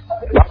kọ́.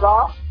 bàbá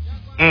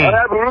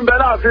ẹ burú bẹ́ẹ̀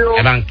náà fi o.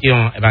 ẹ bá ń kí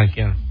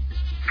wọn.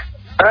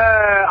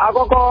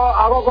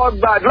 Àkọ́kọ́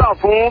gbàdúrà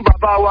fún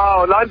bàbá wa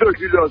Orlando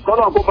Julius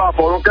kọ́nà kó bá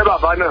fọ̀run kẹ́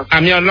bàbá náà.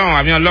 àmì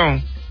ọlọ́run.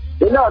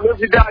 iná ló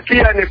fi dá kí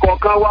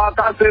ẹnìkọ̀ọ̀kan wa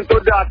káṣe tó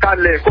dáa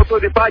kalẹ̀ kó tó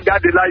di bá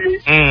jáde láyé.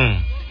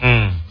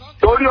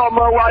 torí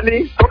ọmọ wa ni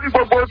torí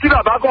gbogbo tí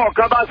bàbá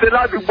kọ̀ọ̀kan bá ṣe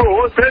ládùúgbò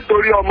ó ṣe é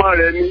torí ọmọ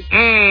rẹ̀ ni.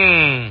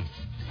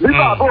 bí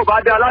bàbá ò bá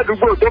dá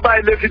ládùúgbò tó bá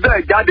ilé fi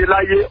bẹ́ẹ̀ jáde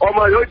láyé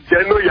ọmọ yóò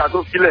jẹ́ ní ìyà tó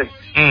filẹ̀.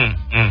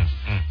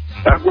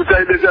 ẹkúnṣẹ́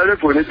iléeṣẹ́ rẹ̀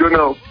kò ní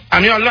jóná o.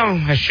 àmì ọlọ́run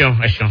ẹ ṣeun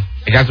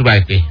ẹja tó bá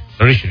ẹ pé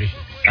lóríṣiríṣi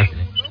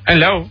ẹ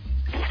ǹlẹ́ o.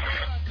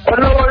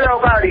 olówó yóò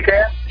bá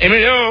àríkẹ́. èmi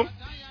rè o.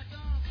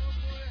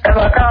 ẹ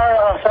bá ká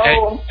ọ̀sán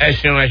o. ẹ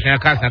ṣeun ẹ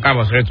káàsán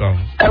káàbọ̀ sórí ètò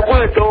ọ̀hún. ẹ kú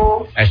ètò.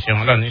 ẹ ṣeun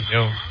ọlọ́run níṣẹ́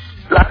o.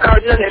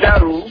 làkàrọ̀ yóò ní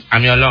dàrú.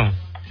 àmì ọlọ́run.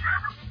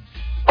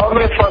 ọmọ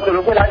ìfọ̀sọ̀rọ̀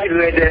ló pé láti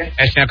lu ẹ̀dẹ.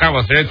 ẹ ṣeun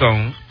káàbọ̀ sórí ètò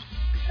ọ̀hún.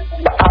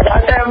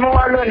 àdáṣe mú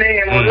wá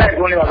lónìí mo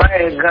láìpẹ́ ní bàbá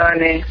yẹn gan-an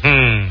ni.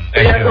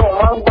 ilé tó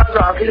wọn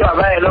gbádùn àfihàn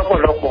bàbá yẹn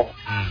lọ́pọ̀lọpọ̀.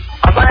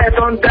 bàbá yẹn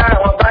tó ń dá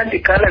àwọn báńdì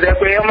kan lẹ̀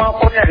pé wọ́n máa ń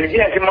kọ́yà ní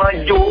díẹ̀ tí máa ń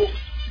jó.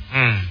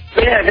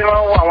 bíyẹn tí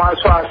wọ́n ń wọ àwọn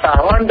aṣọ àṣà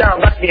wọ́n ń dá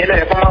àwọn báńdì yẹn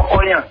lẹ̀ fún máa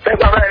kọ́yà. pé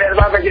bàbá yẹn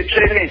bá fẹ́ ṣe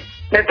tírénì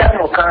ní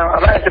táìmù kan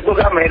bàbá yẹn ti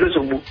prógámù yẹn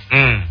lóṣogbo.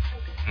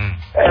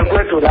 ẹ kú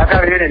ètò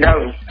làákàrí yóò ní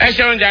dàrú. ẹ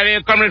ṣeun jàre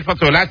comrade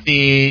photo láti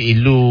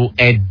ìlú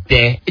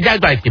Ẹdẹ ìjà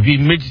àgbà ìpè bíi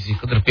méjì sí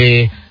kó tó di pé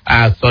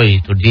a sọ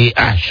ètò di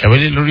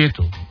àṣẹwélé lórí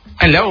ètò.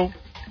 ẹ ǹlẹ́ o.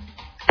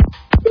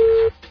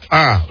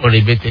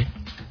 orí bẹ́tẹ̀.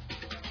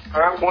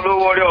 arákùnrin ló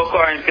wọlé ọkọ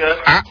àyìnkẹ́.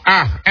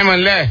 ẹ mọ̀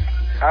nílẹ̀.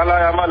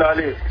 aláya má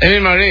lálẹ́. èmi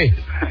mọ̀ rè.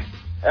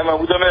 ẹ mọ̀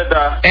gbúdọ̀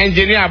mẹ́ta.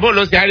 ẹnjìníà bó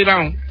ló ṣe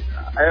àríbáwọn.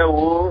 ẹ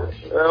wo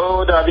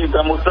ó dàbí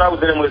nǹkan mo tíráàbù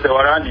tẹ́lẹ̀ mo ṣẹ̀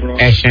wá ráǹdì ni.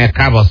 ẹ ṣeun ẹ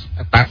káàbọ̀.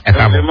 ẹ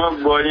lè má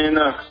gbọ́ yín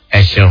náà.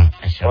 ẹ ṣeun.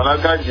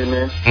 ọ̀làgàjì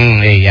ni.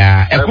 ẹ̀yà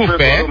ẹ kú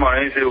fẹ́.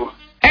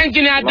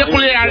 ẹnjìníà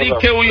Adékúnlé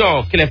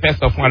Aríkéwúyọ̀ kí lẹ fẹ́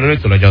sọ fún wa lórí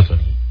ètò lọ́jọ́ tó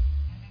ní.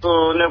 tó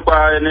nípa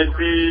ẹni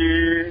tí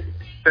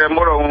tẹ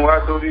mọ́rọ̀ wọn wá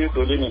sórí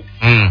ètò lé ní.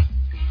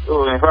 tó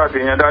nípa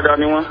àtẹ̀yìn dáadáa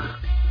ni wọ́n.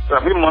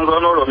 tàbí mo ń sọ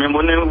lọ́rọ̀ mi mo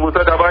ní mo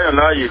sẹ́dá báyọ̀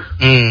láàyè.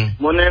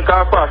 mo ní ká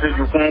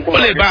pàṣẹjù fún. ó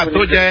lè bá a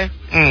tó jẹ́.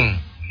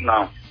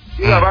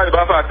 bí bàbá rẹ̀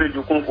bá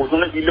fàṣẹjù fún kò tún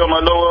ní ilé ọmọ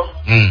lọ́wọ́.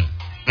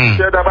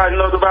 sẹ́dá bá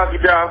iná tó bá fi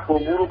dá kò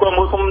burúkọ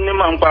mo tún ní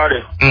màá ń pa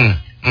rẹ̀.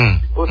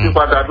 ó ti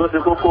pàtàkì ó ti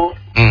kókó.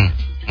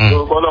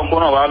 kọ́lọ́ ń kó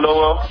ràn wá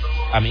lọ́wọ́.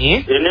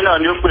 èmi náà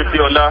ni ó pèsè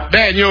ọ̀la.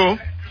 bẹ́ẹ̀ ni o.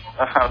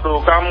 tó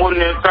ká mú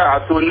ní ká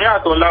àtò ní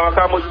àtò ńlá wa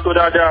ká mójútó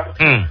dáadáa.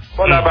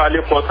 kọ́lá bá lè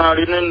pọ̀ tán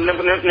rí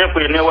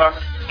nípe ní wa.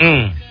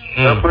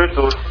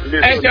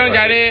 ẹ ṣeun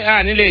jàre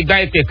nílé ìgbà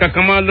ìpè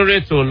kankan mọ́ lórí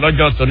ètò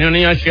lọ́jọ́ tòní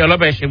oníyanṣe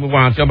ọlọ́bẹ̀ ṣe gbogbo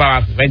àwọn tí ó bá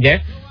wa fìfẹ́ jẹ́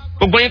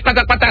gbogbo yín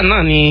pátápátá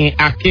náà ni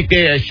akíké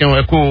ẹ̀ṣẹ̀wọ̀n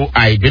ẹ̀kú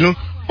àìbínú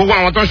gbogbo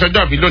àwọn tó ń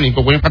ṣọjọ́ bí lónìí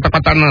gbogbo yín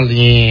pátápátá náà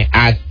ni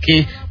akí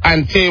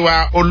àǹtí wa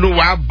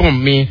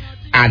Olúwabùnmi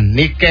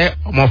Àníkẹ́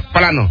ọmọ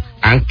Fálànà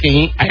à ń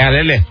kéyìn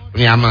ayarẹ́lẹ̀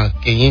ni a máa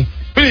kéyìn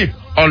Philip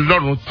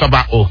Ọlọ́run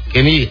tọba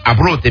òkè ní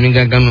àbúrò tèmi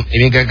gangan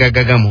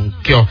mò ń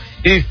kí ọ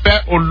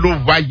Ìfẹ́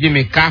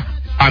Olúwayémíká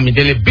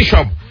Bámidélé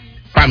Bishop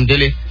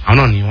Bámidélé àwọn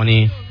náà ni wọ́n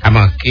ní a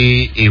máa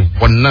kí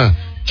ìwọ náà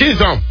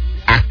Jesus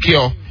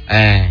akíọ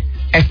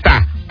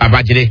Esther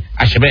Babájídé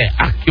àṣẹbẹ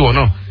akíwọ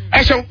náà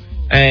ẹ ṣeun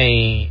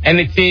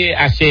ẹni tí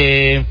a ṣe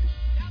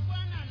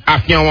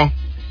àfihàn wọn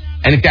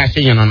ẹni tí a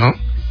ṣe yànnàná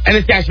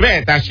ẹni tí a ṣe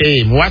bẹ́ẹ̀ ta ṣe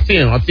ìmúwásí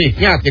ìrántí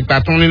ìpín àti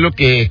ipa tó ń ní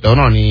lókè ètò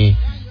náà ni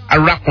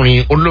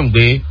arákùnrin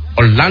olóògbé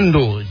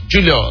Orlando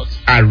Julius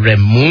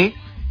Aremu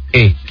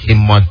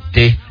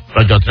Ekemode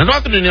lọ́jọ́ tó ní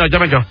wọ́n tún ní ọjọ́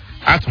mẹ́jọ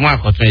a tún mú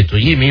àkọ́tún ètò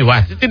yìí mi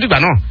wá títí dìgbà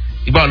náà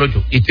ìgbà olójó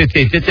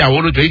ìtètè àwọn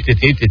olójó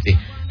ìtètè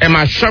ẹ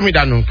máa ṣọ́ mi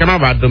dànù kẹ́ má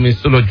bàa domi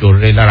sólójó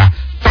rẹ lára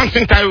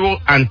Thompson Taiwo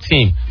and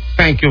team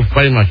thank you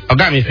very much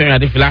ọ̀gá mi Fẹ́mi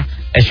Adéfìlà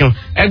ẹ̀ṣun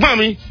ẹ̀gbọ́n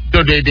mi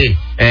dòdò èdè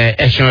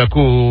ẹ̀ṣun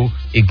ẹ̀kú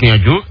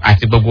ìgbìyànjú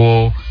àti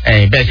gbogbo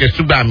bẹ́ẹ̀ ṣe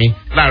ṣúgbà mi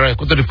láàárọ̀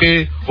ẹ̀kú tó di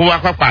pé ó wá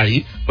pápá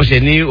rí ó ṣe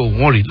ní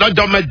òun rí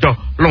lọ́jọ́ mẹ́jọ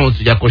lóun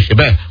ti jẹ́ kó ṣe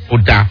bẹ́ẹ̀ ó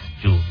dáa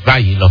jù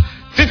báyìí lọ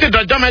títí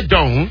dọjọ́ mẹ́jọ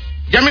ọ̀hún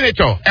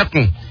Jẹ́mínẹ́tọ̀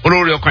ẹkùn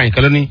olórí ọkọ̀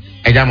àyìnkẹ́ lóní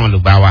ẹja mọ̀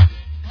lùgbà wa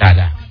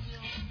dáadáa.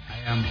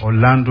 I am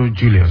Orlando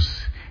Julius.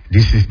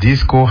 This is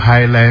Disco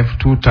High Life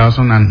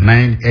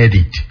 2009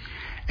 edit.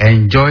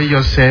 Enjoy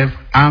yourself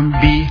and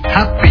be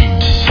happy.